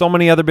 so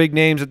many other big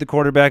names at the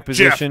quarterback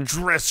position. Jeff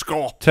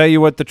Driscoll. Tell you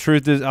what the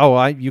truth is.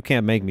 Oh, you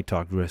can't make me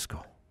talk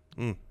Driscoll.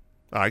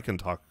 I can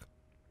talk.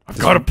 I've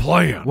got a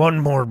plan. One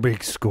more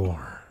big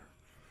score.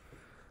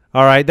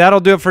 All right, that'll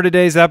do it for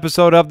today's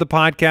episode of the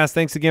podcast.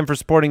 Thanks again for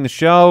supporting the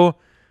show.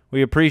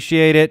 We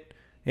appreciate it,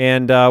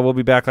 and we'll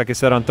be back, like I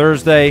said, on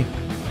Thursday.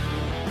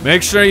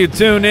 Make sure you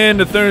tune in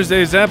to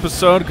Thursday's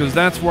episode because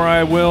that's where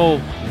I will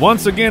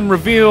once again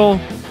reveal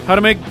how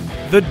to make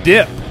the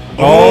dip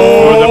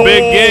for the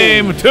big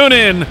game. Tune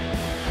in.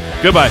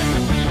 Goodbye.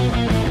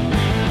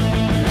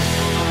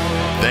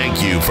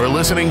 Thank you for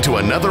listening to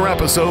another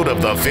episode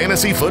of the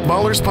Fantasy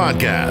Footballers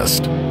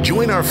Podcast.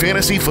 Join our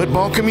fantasy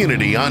football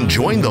community on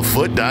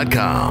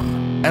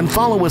jointhefoot.com and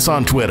follow us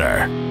on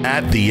Twitter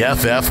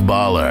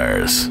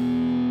 @TheFFBallers.